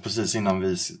 det var nog precis innan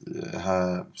vi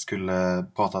här skulle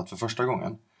prata för första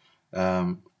gången,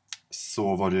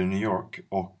 så var du i New York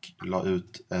och la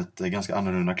ut ett ganska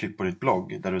annorlunda klipp på ditt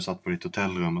blogg, där du satt på ditt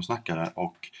hotellrum och snackade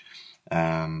och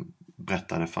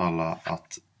berättade för alla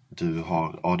att du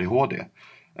har ADHD.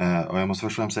 Och jag måste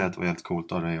först och främst säga att det var helt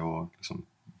coolt av dig att liksom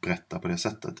berätta på det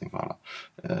sättet inför alla.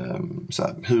 Så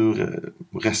här, hur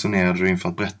resonerade du inför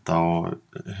att berätta, och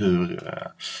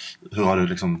hur har du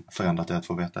liksom förändrat dig att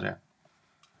få veta det?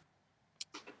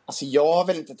 Alltså jag har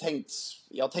väl inte tänkt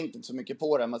inte så mycket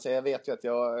på det, men jag vet ju att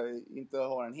jag inte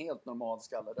har en helt normal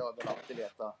skalle, det har jag väl alltid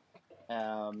vetat.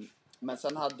 Men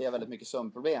sen hade jag väldigt mycket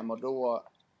sömnproblem, och då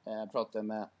pratade jag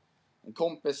med en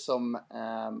kompis som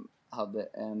hade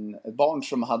ett barn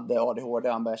som hade ADHD.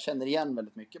 Han bara, jag känner igen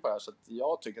väldigt mycket på det här, så att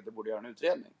jag tycker att det borde göra en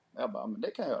utredning. Jag bara, men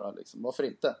det kan jag göra liksom, varför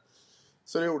inte?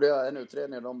 Så då gjorde jag en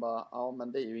utredning, och de bara, ja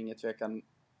men det är ju inget tvekan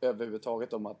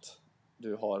överhuvudtaget om att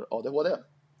du har ADHD.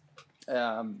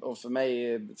 Och för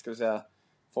mig,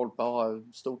 folk bara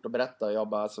har stort att berätta. Jag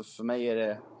bara, alltså för mig är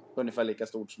det ungefär lika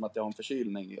stort som att jag har en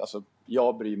förkylning. Alltså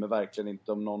jag bryr mig verkligen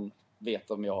inte om någon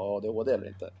vet om jag har ADHD eller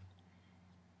inte.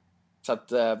 Så att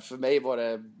för mig var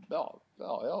det, jag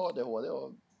har ADHD,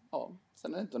 och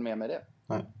sen är det inte mer med det.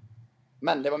 Nej.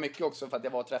 Men det var mycket också för att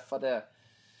jag var och träffade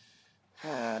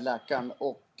läkaren,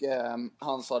 och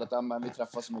han sa att vi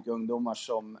träffar så mycket ungdomar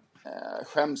som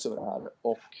skäms över det här,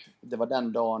 och det var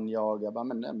den dagen jag bara,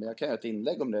 men jag kan göra ett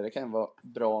inlägg om det. Det kan ju vara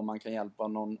bra om man kan hjälpa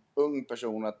någon ung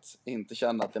person att inte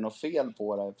känna att det är något fel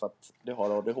på dig för att du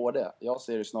har ADHD. Jag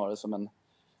ser det snarare som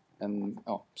en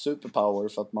superpower,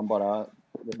 för att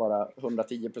det är bara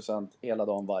 110% hela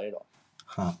dagen varje dag.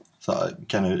 Så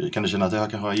kan du känna att jag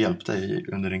kanske har hjälpt dig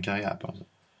under din karriär på något sätt?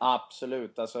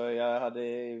 Absolut, alltså jag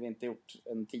hade inte gjort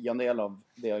en 10-del av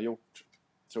det jag gjort,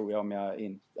 tror jag,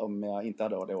 om jag inte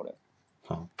hade ADHD.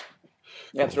 Ja.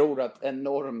 Jag tror att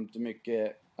enormt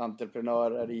mycket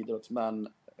entreprenörer,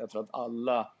 idrottsmän, jag tror att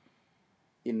alla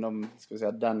inom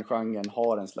den genren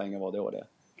har en släng av ADHD.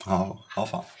 Ja,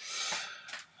 fan.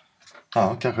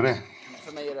 Ja, kanske det.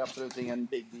 För mig är det absolut ingen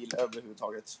big deal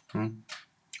överhuvudtaget.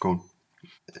 Cool.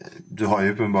 Du har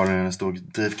ju uppenbarligen en stor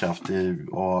drivkraft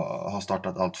och har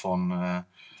startat allt från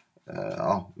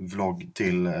vlogg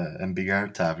till en Big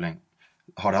Air-tävling.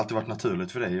 Har det alltid varit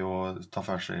naturligt för dig att ta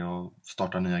för sig och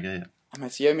starta nya grejer? Men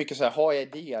så jag är mycket så här, har jag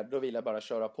idéer, då vill jag bara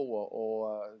köra på,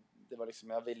 och det var liksom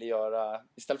jag ville göra,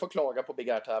 istället för att klaga på Big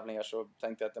Air-tävlingar, så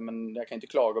tänkte jag att jag kan inte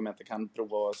klaga om jag inte kan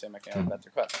prova och se om jag kan göra det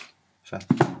bättre själv. Fett.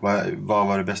 Vad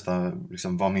var det bästa,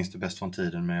 liksom, vad minns du bäst från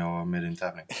tiden med din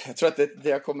tävling? Jag tror att det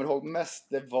jag kommer ihåg mest,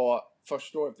 det var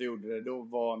första året vi gjorde det. Då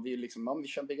var vi liksom, vi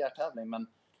kör en Big Air-tävling, men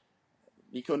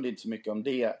vi kunde inte så mycket om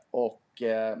det. Och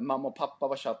mamma och pappa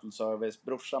var shuttle service,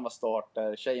 brorsan var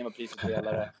starter, tjejen var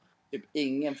prisutdelare. Typ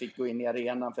ingen fick gå in i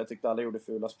arenan, för jag tyckte alla gjorde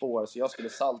fula spår. Så jag skulle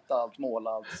salta allt, måla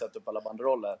allt, sätta upp alla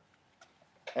banderoller.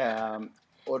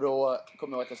 Och då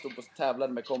kom jag ihåg att jag stod på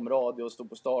tävlade med komradio och stod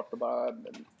på start och bara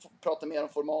pratade mer om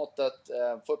formatet,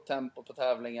 få upp tempo på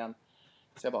tävlingen.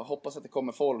 Så jag bara hoppas att det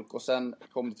kommer folk, och sen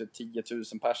kom det till 10 000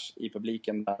 pers i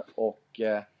publiken där, och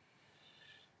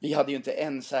vi hade ju inte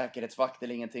en säkerhetsvakt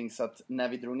eller ingenting, så att när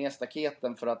vi drog ner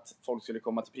staketen för att folk skulle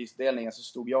komma till prisdelningen så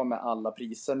stod jag med alla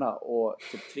priserna och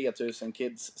typ 3000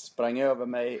 kids sprang över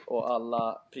mig och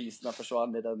alla priserna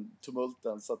försvann i den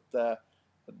tumulten. Så att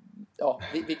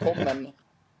vi kom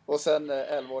och sen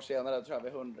 11 år senare tror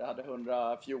jag vi hade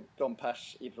 114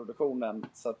 pers i produktionen,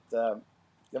 så att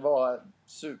det var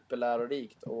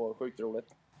superlärorikt och sjukt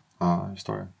roligt. Ja, jag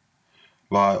förstår det.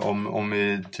 Om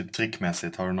vi typ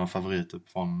trickmässigt, har du några favoriter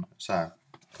från så här?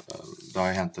 Det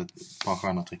har hänt ett par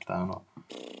sköna trick där ändå.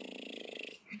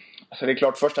 Så det är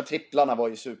klart, första tripplarna var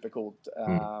ju supercoolt.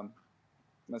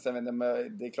 Men sen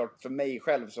det är klart, för mig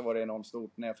själv så var det enormt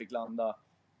stort när jag fick landa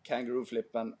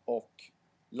kangaroo-flippen och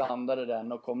landade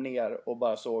den och kom ner och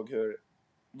bara såg hur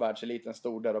världseliten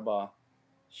stod där och bara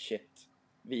shit,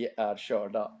 vi är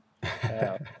körda.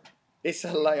 Det är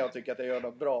sällan jag tycker att jag gör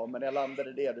något bra, men när jag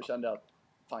landade det då kände jag att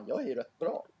fan, jag är ju rätt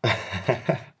bra.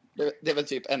 Det är väl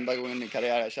typ enda gången i min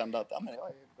karriär jag kände att men jag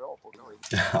är bra på det.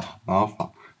 Ja, fan.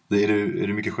 Är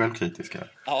du mycket självkritisk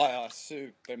här? Ja, jag är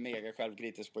super mega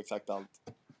självkritisk på exakt allt.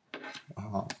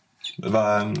 Aha.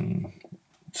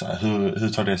 Hur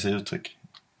tar det sig uttryck?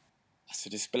 Alltså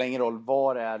det spelar ingen roll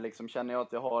vad det är. Liksom, känner jag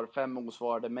att jag har 5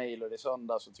 osvarade mejl och det är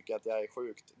söndag så tycker jag att jag är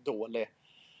sjukt dålig.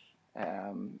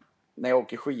 När jag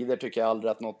åker skidor tycker jag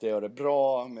aldrig att något jag gör är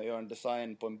bra. Om jag gör en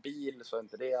design på en bil så är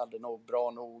inte det aldrig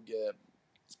bra nog. Det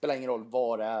spelar ingen roll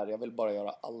vad det är. Jag vill bara göra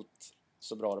allt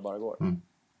så bra det bara går. Mm.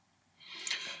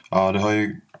 Ja, det har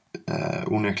ju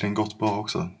onekligen gått bra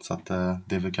också. Så att,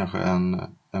 det är väl kanske en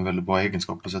väldigt bra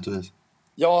egenskap på sätt och vis.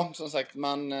 Ja, som sagt,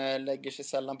 man lägger sig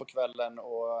sällan på kvällen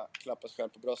och klappar sig själv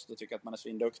på bröstet och tycker att man är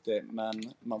svinduktig.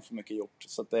 Men man får mycket gjort.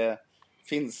 Så att det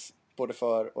finns både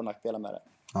för- och nackdelar med det.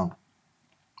 Ja.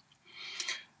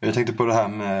 Jag tänkte på det här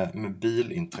med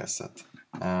bilintresset.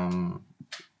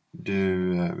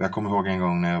 Jag kommer ihåg en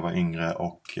gång när jag var yngre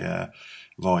och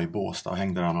var i Båstad och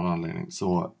hängde där av någon anledning.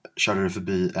 Så körde det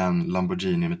förbi en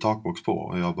Lamborghini med takbox på.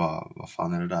 Och jag bara, vad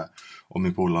fan är det där? Och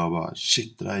min polare bara,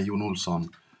 shit, det där är Jon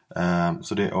Olsson.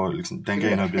 Så det, och liksom, den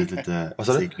grejen har blivit lite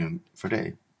signum för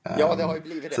dig. Ja, det har ju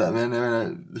blivit det. Så, men jag menar,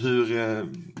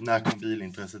 när kom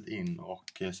bilintresset in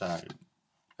och så här,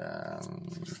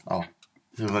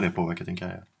 hur har det påverkat din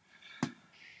karriär?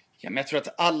 Ja, men jag tror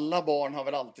att alla barn har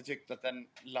väl alltid tyckt att en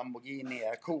Lamborghini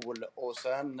är cool. Och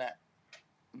sen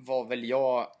var väl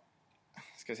jag,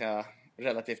 ska säga,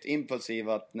 relativt impulsiv.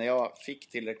 Att när jag fick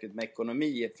tillräckligt med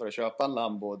ekonomi för att köpa en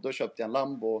Lambo, då köpte jag en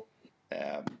Lambo.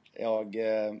 Jag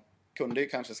kunde ju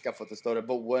kanske skaffat ett större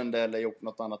boende eller gjort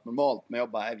något annat normalt. Men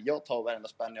jag bara, jag tar varenda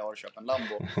spänn jag har och köper en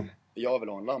Lambo. För jag vill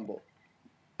ha en Lambo.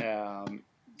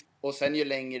 Och sen ju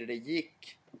längre det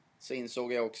gick så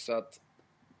insåg jag också att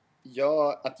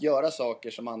göra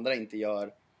saker som andra inte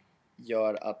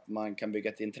gör att man kan bygga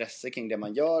ett intresse kring det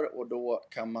man gör. Och då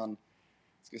kan man,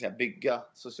 ska säga, bygga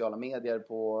sociala medier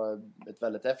på ett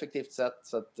väldigt effektivt sätt.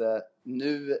 Så att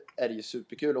nu är det ju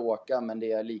superkul att åka, men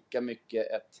det är lika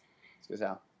mycket ett, ska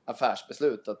säga,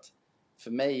 affärsbeslut. Att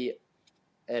för mig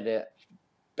är det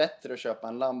bättre att köpa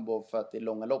en Lambo för att i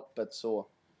långa loppet så,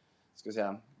 ska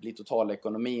säga, blir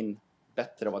totalekonomin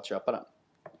bättre av att köpa den.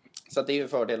 Så att det är ju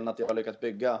fördelen att jag har lyckats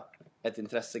bygga ett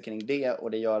intresse kring det,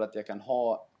 och det gör att jag kan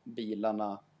ha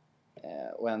bilarna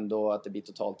och ändå att det blir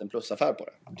totalt en plusaffär på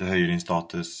det. Du höjer din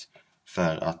status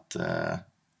för att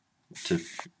typ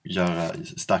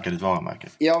stärka ditt varumärke.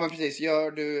 Ja, men precis.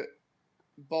 Gör du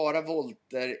bara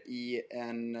volter i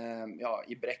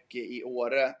i Bräcke i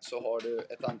Åre, så har du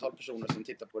ett antal personer som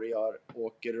tittar på det gör.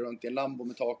 Åker du runt i en Lambo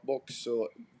med takbox så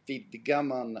vidgar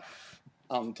man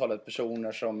antalet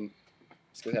personer som,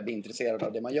 ska säga, blir intresserade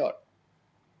av det man gör.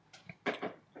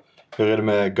 Hur är det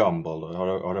med Gumball?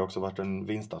 Har det också varit en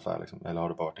vinstaffär liksom? Eller har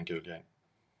det bara varit en kul grej?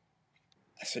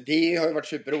 Alltså det har ju varit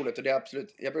superroligt, och det är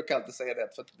absolut, jag brukar alltid säga det,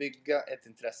 att för att bygga ett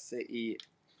intresse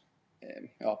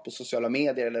på sociala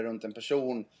medier eller runt en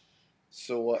person,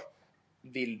 så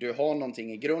vill du ha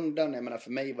någonting i grunden. Jag menar,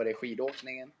 för mig var det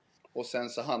skidåkningen, och sen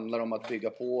så handlar det om att bygga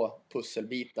på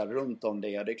pusselbitar runt om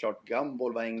det. Det är klart,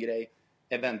 Gumball var en grej,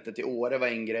 eventet i Åre var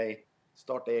en grej,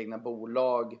 starta egna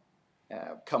bolag,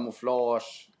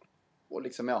 kamouflage, och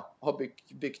liksom har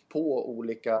byggt på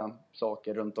olika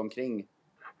saker runt omkring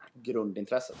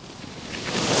grundintresset.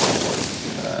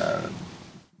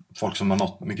 Folk som har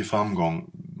nått mycket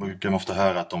framgång brukar man ofta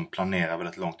höra att de planerar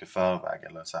väldigt långt i förväg,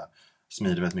 eller så här,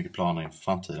 smider väldigt mycket planer inför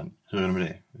framtiden. Hur är det med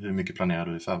det? Hur mycket planerar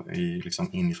du liksom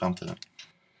in i framtiden?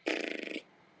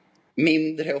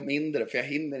 Mindre och mindre, för jag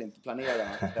hinner inte planera.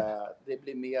 Det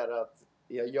blir mer att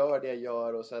jag gör det jag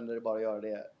gör, och sen är det bara att göra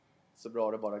det så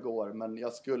bra det bara går. Men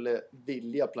jag skulle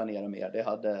vilja planera mer. Det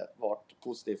hade varit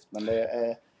positivt. Men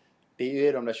det det är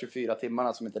ju de där 24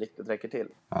 timmarna som inte riktigt räcker till.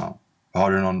 Ja.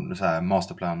 Har du någon så här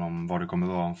masterplan om vad det kommer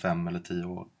vara om 5 eller 10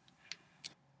 år?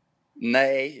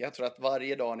 Nej, jag tror att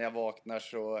varje dag när jag vaknar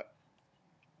så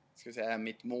är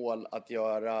mitt mål att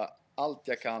göra allt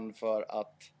jag kan för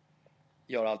att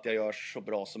göra allt jag gör så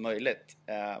bra som möjligt.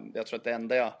 Jag tror att det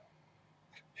enda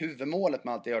huvudmålet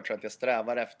med allt jag gör, tror jag att jag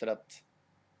strävar efter att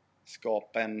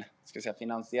skapa en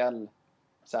finansiell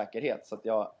säkerhet. Så att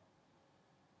jag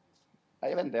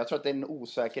vet inte, jag tror att det är en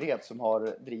osäkerhet som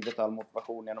har drivit all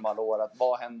motivation genom alla år. Att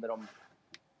vad händer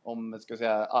om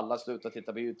alla slutar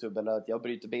titta på YouTube, eller att jag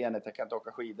bryter benet, jag kan inte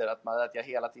åka skidor, att jag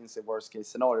hela tiden ser worst case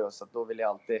scenario. Så att då vill jag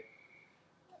alltid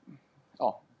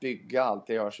bygga allt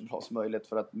jag gör så bra som möjligt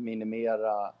för att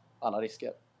minimera alla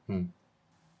risker.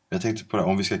 Jag tänkte på det,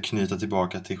 om vi ska knyta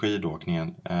tillbaka till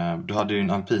skidåkningen. Du hade ju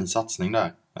en alpin satsning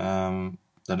där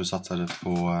du satsade på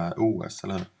OS,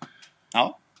 eller hur?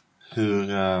 Ja.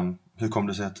 Hur kom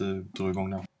det sig att du drog igång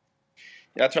den?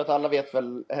 Jag tror att alla vet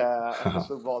väl att jag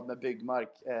slog vad med Byggmark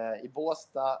i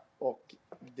Båstad, och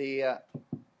det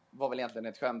var väl egentligen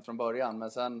ett skämt från början,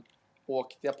 men sen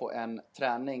åkte jag på en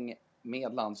träning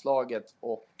med landslaget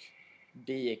och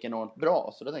det gick enormt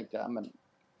bra, så då tänkte jag, men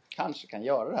kanske kan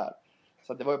göra det här.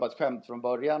 Så det var ju bara ett skämt från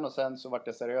början, och sen så var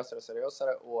det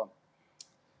seriösare och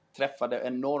träffade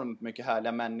enormt mycket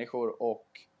härliga människor, och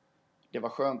det var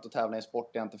skönt att tävla i en sport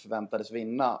jag inte förväntades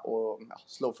vinna och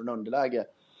slå från underläge.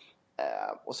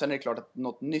 Och sen är det klart att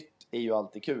något nytt är ju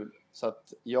alltid kul. Så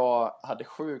att jag hade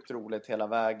sjukt roligt hela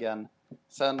vägen.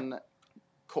 Sen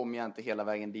kom jag inte hela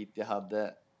vägen dit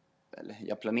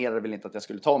jag planerade väl inte att jag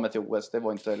skulle ta mig till OS. Det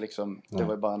var inte det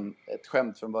var bara ett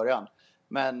skämt från början.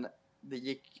 Men det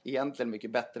gick egentligen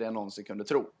mycket bättre än jag någonsin kunde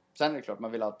tro. Sen är det klart,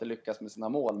 man vill alltid lyckas med sina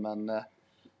mål, men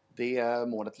det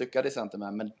målet lyckades jag inte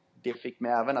med. Men det fick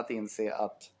mig även att inse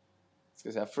att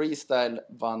freestyle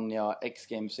vann jag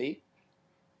X-Games i.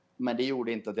 Men det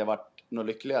gjorde inte att jag var något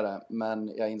lyckligare.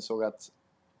 Men jag insåg att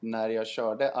när jag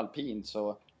körde alpin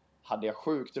så hade jag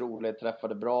sjukt roligt,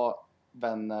 träffade bra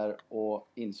vänner och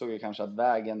insåg ju kanske att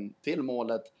vägen till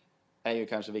målet är ju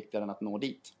kanske viktigare än att nå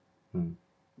dit.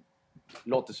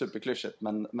 Låter superklyschigt,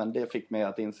 men det fick mig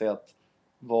att inse att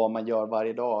vad man gör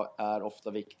varje dag är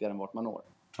ofta viktigare än vart man når.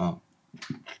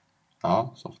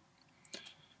 Ja, så.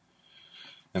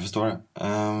 Jag förstår det.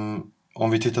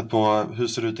 Om vi tittar på hur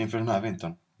ser det ut inför den här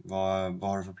vintern? Vad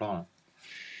har du för planer?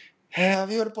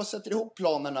 Vi håller på att sätta ihop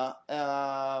planerna.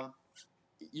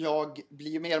 Jag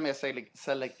blir mer och mer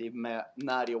selektiv med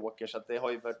när jag åker, så att det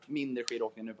har ju varit mindre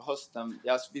skidåkning nu på hösten.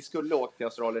 Vi skulle åka till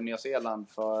Australien och Nya Zeeland,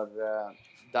 för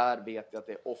där vet jag att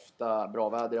det är ofta bra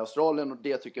väder i Australien, och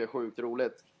det tycker jag är sjukt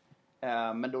roligt.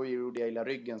 Men då gjorde jag illa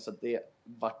ryggen, så att det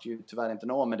vart ju tyvärr inte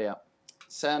något med det.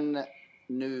 Sen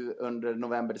nu under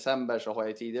november-december så har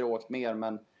jag tidigare åkt mer,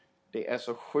 men det är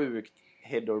så sjukt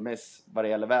hit or miss vad det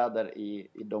gäller väder i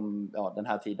den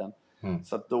här tiden.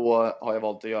 Så att då har jag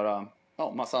valt att göra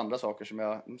massa andra saker som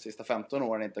jag de sista 15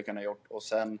 åren inte kunnat gjort. Och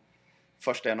sen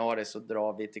 1 januari så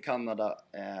drar vi till Kanada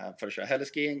för att köra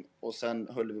heliskiing, och sen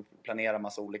höll vi på att planera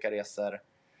massa olika resor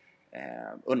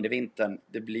under vintern.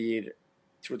 Det blir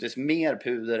troligtvis mer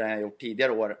puder än jag gjort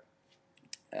tidigare år.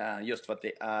 Just för att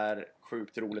det är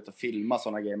sjukt roligt att filma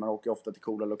sådana grejer. Man åker ofta till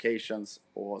coola locations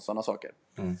och sådana saker.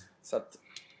 Så att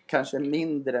kanske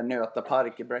mindre nöta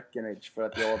park i Breckenridge, för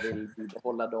att jag vill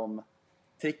behålla de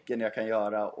tricken jag kan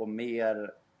göra, och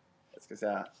mer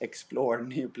explore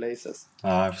new places.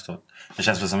 Ja, jag förstår. Det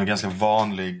känns väl som en ganska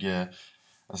vanlig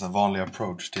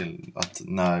approach till att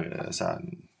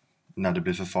när det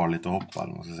blir för farligt att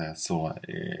hoppa, så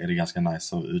är det ganska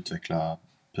nice att utveckla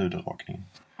puderåkning.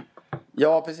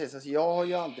 Ja, precis. Alltså, jag har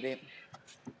ju aldrig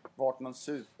varit någon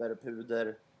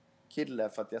superpuderkille,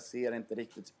 för att jag ser inte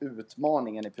riktigt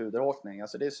utmaningen i puderåkning.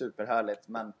 Alltså det är superhärligt,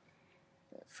 men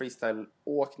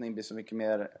freestyleåkning blir så mycket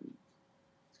mer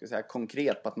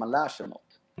konkret på att man lär sig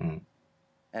något.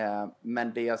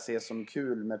 Men det jag ser som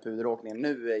kul med puderåkningen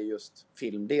nu är just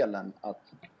filmdelen.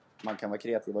 Att man kan vara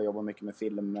kreativ och jobba mycket med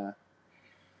film.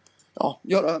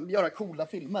 Göra coola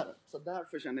filmer. Så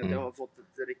därför känner jag att jag har fått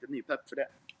ett riktigt nypepp för det.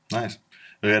 Nice.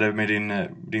 Hur är det med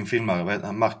din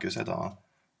filmare? Marcus heter han, va?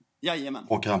 Jajamän.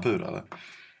 Åker han puder, eller?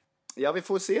 Ja, vi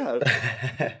får se här.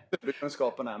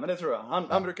 Kunskapen här, men det tror jag.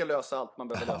 Han brukar lösa allt man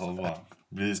behöver lösa. Bra.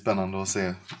 Det blir spännande att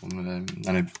se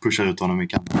när ni pushar ut honom i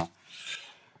kameran.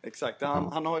 Exakt,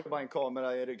 han har ju bara en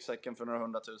kamera i ryggsäcken för några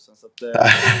 100 000. Så att,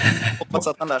 hoppas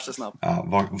att han lär sig snabbt.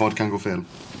 Ja, vad kan gå fel?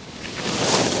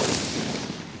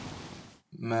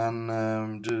 Men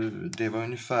det var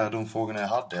ungefär de frågorna jag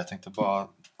hade. Jag tänkte bara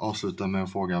avsluta med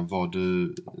att fråga vad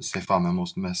du ser fram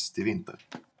emot mest i vinter.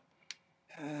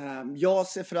 Jag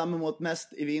ser fram emot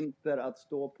mest i vinter att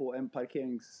stå på en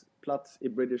parkeringsplats i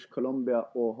British Columbia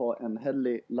och ha en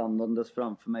heli landandes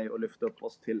framför mig och lyfta upp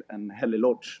oss till en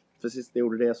heli-lodge. För sist jag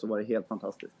gjorde det så var det helt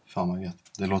fantastiskt. Fan vad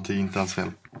gött. Det låter inte alls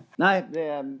fel. Nej,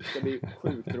 det ska bli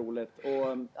sjukt roligt.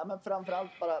 Och men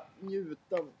framförallt bara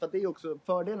njuta. För det är också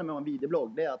fördelen med att ha en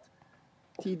videoblogg. Det är att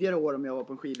tidigare år om jag var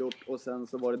på en skidort och sen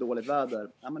så var det dåligt väder.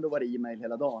 Men då var det e-mail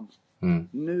hela dagen.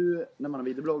 Nu när man har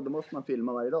videoblogg då måste man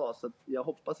filma varje dag. Så att jag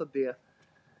hoppas att det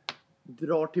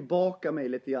drar tillbaka mig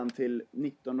lite grann till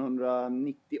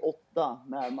 1998.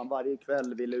 När man varje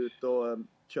kväll ville ut och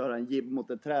köra en jibb mot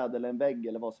ett träd eller en vägg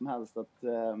eller vad som helst. Att,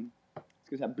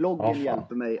 ska säga, bloggen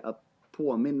hjälper mig att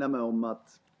påminna mig om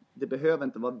att det behöver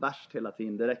inte vara värst hela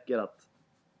tiden. Det räcker att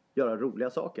göra roliga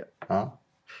saker.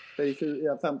 För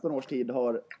i 15 års tid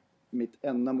har mitt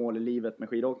enda mål i livet med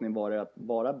skidåkning varit att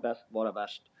vara bäst, vara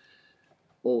värst.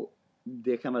 Och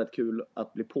det kan vara rätt kul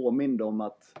att bli påmind om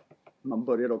att man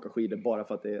börjar åka skidor bara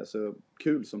för att det är så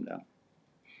kul som det är.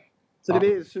 Så det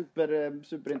blir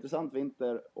superintressant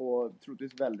vinter och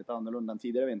troligtvis väldigt annorlunda än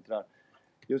tidigare vintrar.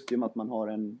 Just i och med att man har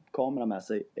en kamera med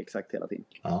sig exakt hela tiden.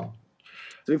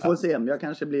 Så vi får se. Jag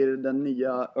kanske blir den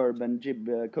nya Urban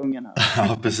Jib-kungen här.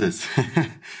 Ja, precis.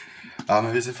 Ja,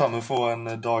 men vi ser fram emot att få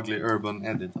en daglig Urban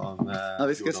edit av...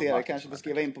 vi ska se. Jag kanske får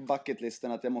skriva in på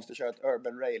bucketlisten att jag måste köra ett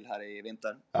Urban Rail här i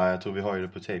vinter. Ja, jag tror vi har ju det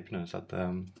på tape nu så att...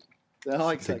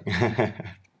 Ja, exakt.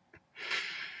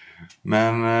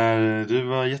 Men det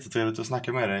var jättetrevligt att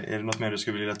snacka med dig. Är det något mer du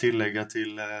skulle vilja tillägga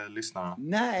till lyssnarna?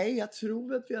 Nej, jag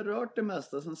tror att vi har rört det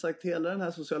mesta. Som sagt, hela den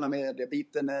här sociala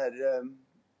medier-biten är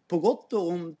på gott och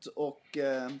ont. Och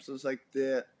som sagt,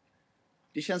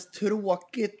 det känns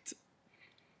tråkigt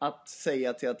att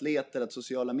säga till atleter att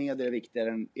sociala medier är viktigare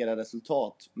än era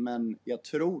resultat. Men jag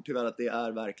tror tyvärr att det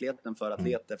är verkligheten för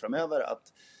atleter framöver.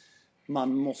 Att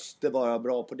man måste vara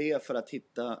bra på det för att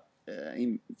hitta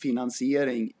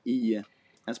finansiering i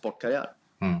en sportkarriär.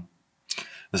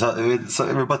 Så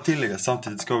jag vill bara tillägga,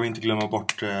 samtidigt ska vi inte glömma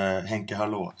bort Henke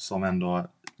Hallå som ändå,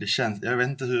 det känns, jag vet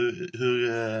inte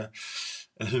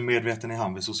hur medveten är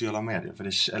han vid sociala medier, för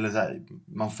det, eller så här,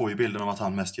 man får ju bilden av att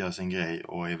han mest gör sin grej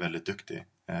och är väldigt duktig.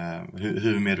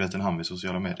 Hur medveten är han vid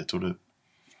sociala medier, tror du?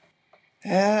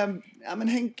 Ja, men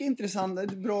Henke är intressant,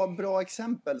 ett bra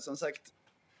exempel. Som sagt,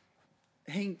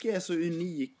 Henke är så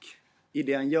unik i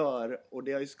det han gör och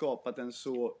det har ju skapat en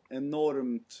så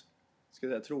enormt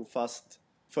trofast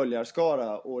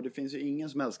följarskara, och det finns ju ingen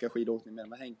som älskar skidåkning mer än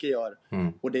vad Henke gör,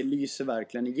 och det lyser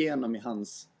verkligen igenom i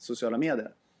hans sociala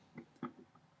medier.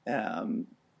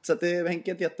 Så att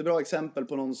Henke är ett jättebra exempel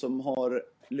på någon som har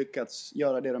lyckats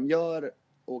göra det de gör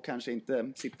och kanske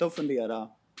inte sitta och fundera.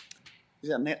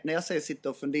 När jag säger sitta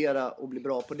och fundera och bli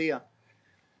bra på det,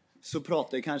 så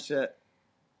pratar jag kanske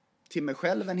till mig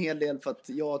själv en hel del, för att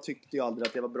jag tyckte ju aldrig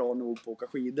att jag var bra nog på att åka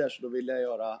skidor, så då ville jag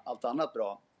göra allt annat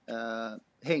bra.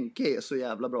 Henke är så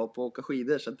jävla bra på att åka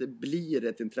skidor så att det blir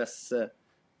ett intresse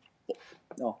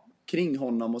kring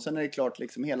honom. Och sen är det klart,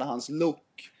 liksom hela hans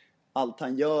look, allt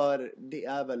han gör, det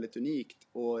är väldigt unikt,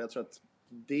 och jag tror att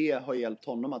det har hjälpt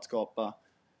honom att skapa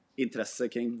intresse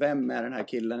kring vem är den här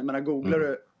killen. Jag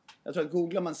menar, jag tror att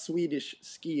googlar man Swedish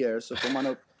skier så får man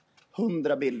upp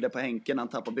 100 bilder på Henke när han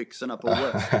tappar byxorna på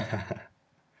OS.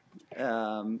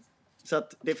 Så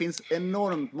att det finns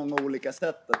enormt många olika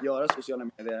sätt att göra sociala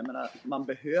medier. Jag menar, man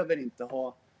behöver inte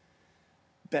ha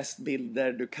bäst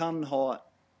bilder. Du kan ha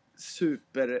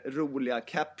superroliga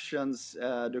captions.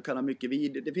 Du kan ha mycket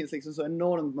video. Det finns liksom så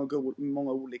enormt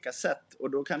många olika sätt. Och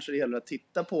då kanske det gäller att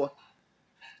titta på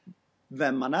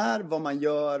vem man är, vad man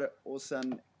gör, och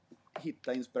sen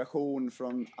hitta inspiration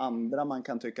från andra. Man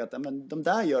kan tycka att men, de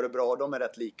där gör det bra, de är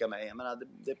rätt lika mig. Jag menar,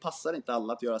 det passar inte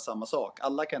alla att göra samma sak.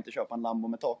 Alla kan inte köpa en Lambo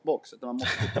med takbox, utan man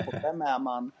måste titta på vem är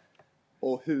man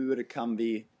och hur kan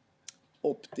vi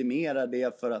optimera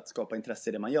det för att skapa intresse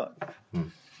i det man gör.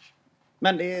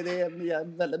 Men det är ett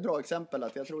väldigt bra exempel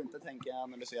att jag tror inte tänker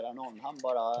analysera någon.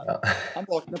 Han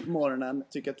vaknar på morgonen,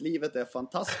 tycker att livet är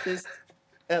fantastiskt,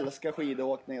 älskar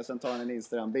skidåkning, och sen tar han en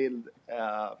Instagram-bild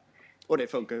och det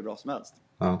funkar hur bra som helst.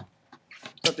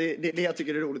 Så att det jag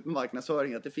tycker är roligt med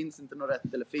marknadsföring, att det finns inte något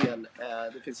rätt eller fel.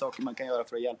 Det finns saker man kan göra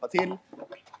för att hjälpa till,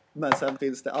 men sen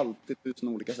finns det alltid 1000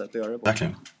 olika sätt att göra det på.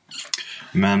 Verkligen.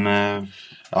 Men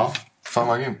fan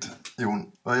vad grymt,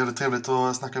 Jon. Vad är det trevligt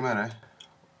att snacka med dig.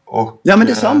 Och, ja, men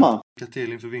det är samma. Lycka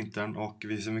till inför vintern, och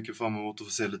vi ser mycket fram emot att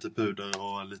få se lite puder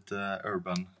och lite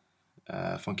urban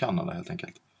från Kanada helt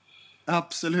enkelt.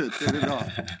 Absolut, det blir bra.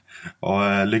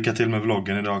 Och lycka till med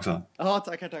vloggen idag också. Ja,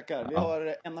 tackar. Vi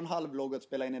har 1,5 vlogg att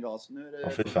spela in idag, så nu är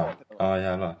det... Fy fan. Ja,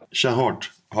 jävlar. Kör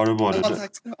hårt. Ha det bra. Ja,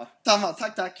 tack ska du ha. Samma,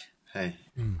 tack. Hej.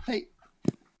 Hej.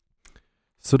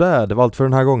 Sådär, det var allt för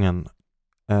den här gången.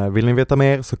 Vill ni veta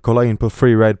mer så kolla in på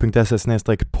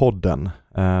freeride.se/podden.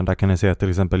 Där kan ni se till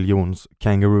exempel Jons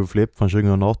Kangaroo Flip från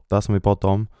 2008 som vi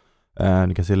pratade om.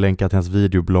 Ni kan se länkar till hans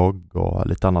videoblogg och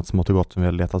lite annat smått och gott som vi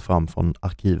har letat fram från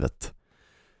arkivet.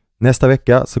 Nästa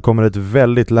vecka så kommer det ett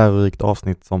väldigt lärorikt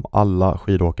avsnitt som alla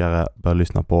skidåkare bör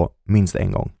lyssna på minst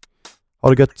en gång. Ha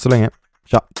det gött så länge.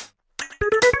 Tja!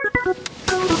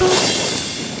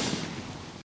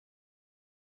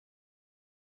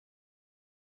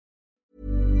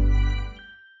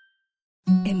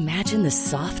 Imagine the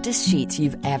softest sheets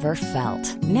you've ever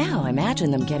felt. Now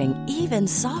imagine them getting even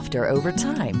softer over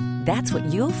time. That's what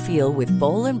you'll feel with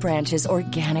Boll & Branch's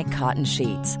organic cotton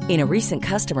sheets. In a recent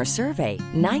customer survey,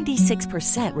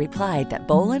 96% replied that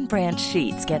Boll & Branch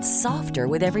sheets get softer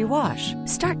with every wash.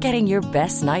 Start getting your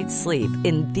best night's sleep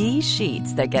in these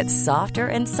sheets that get softer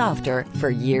and softer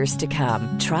for years to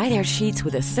come. Try their sheets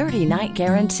with a 30-night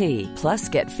guarantee. Plus,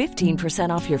 get 15%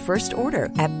 off your first order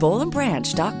at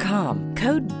bollandbranch.com.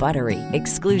 Code BUTTERY.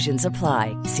 Exclusions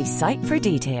apply. See site for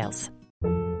details.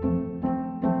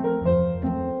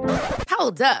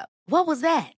 Hold up. What was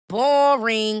that?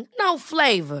 Boring. No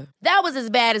flavor. That was as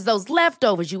bad as those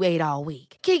leftovers you ate all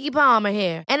week. Keke Palmer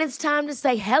here, and it's time to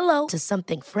say hello to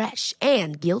something fresh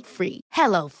and guilt-free.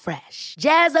 Hello Fresh.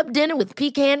 Jazz up dinner with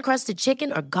pecan-crusted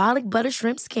chicken or garlic butter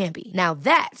shrimp scampi. Now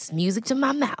that's music to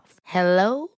my mouth.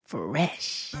 Hello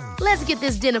Fresh. Let's get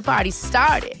this dinner party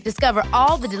started. Discover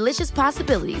all the delicious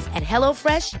possibilities at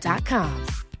HelloFresh.com.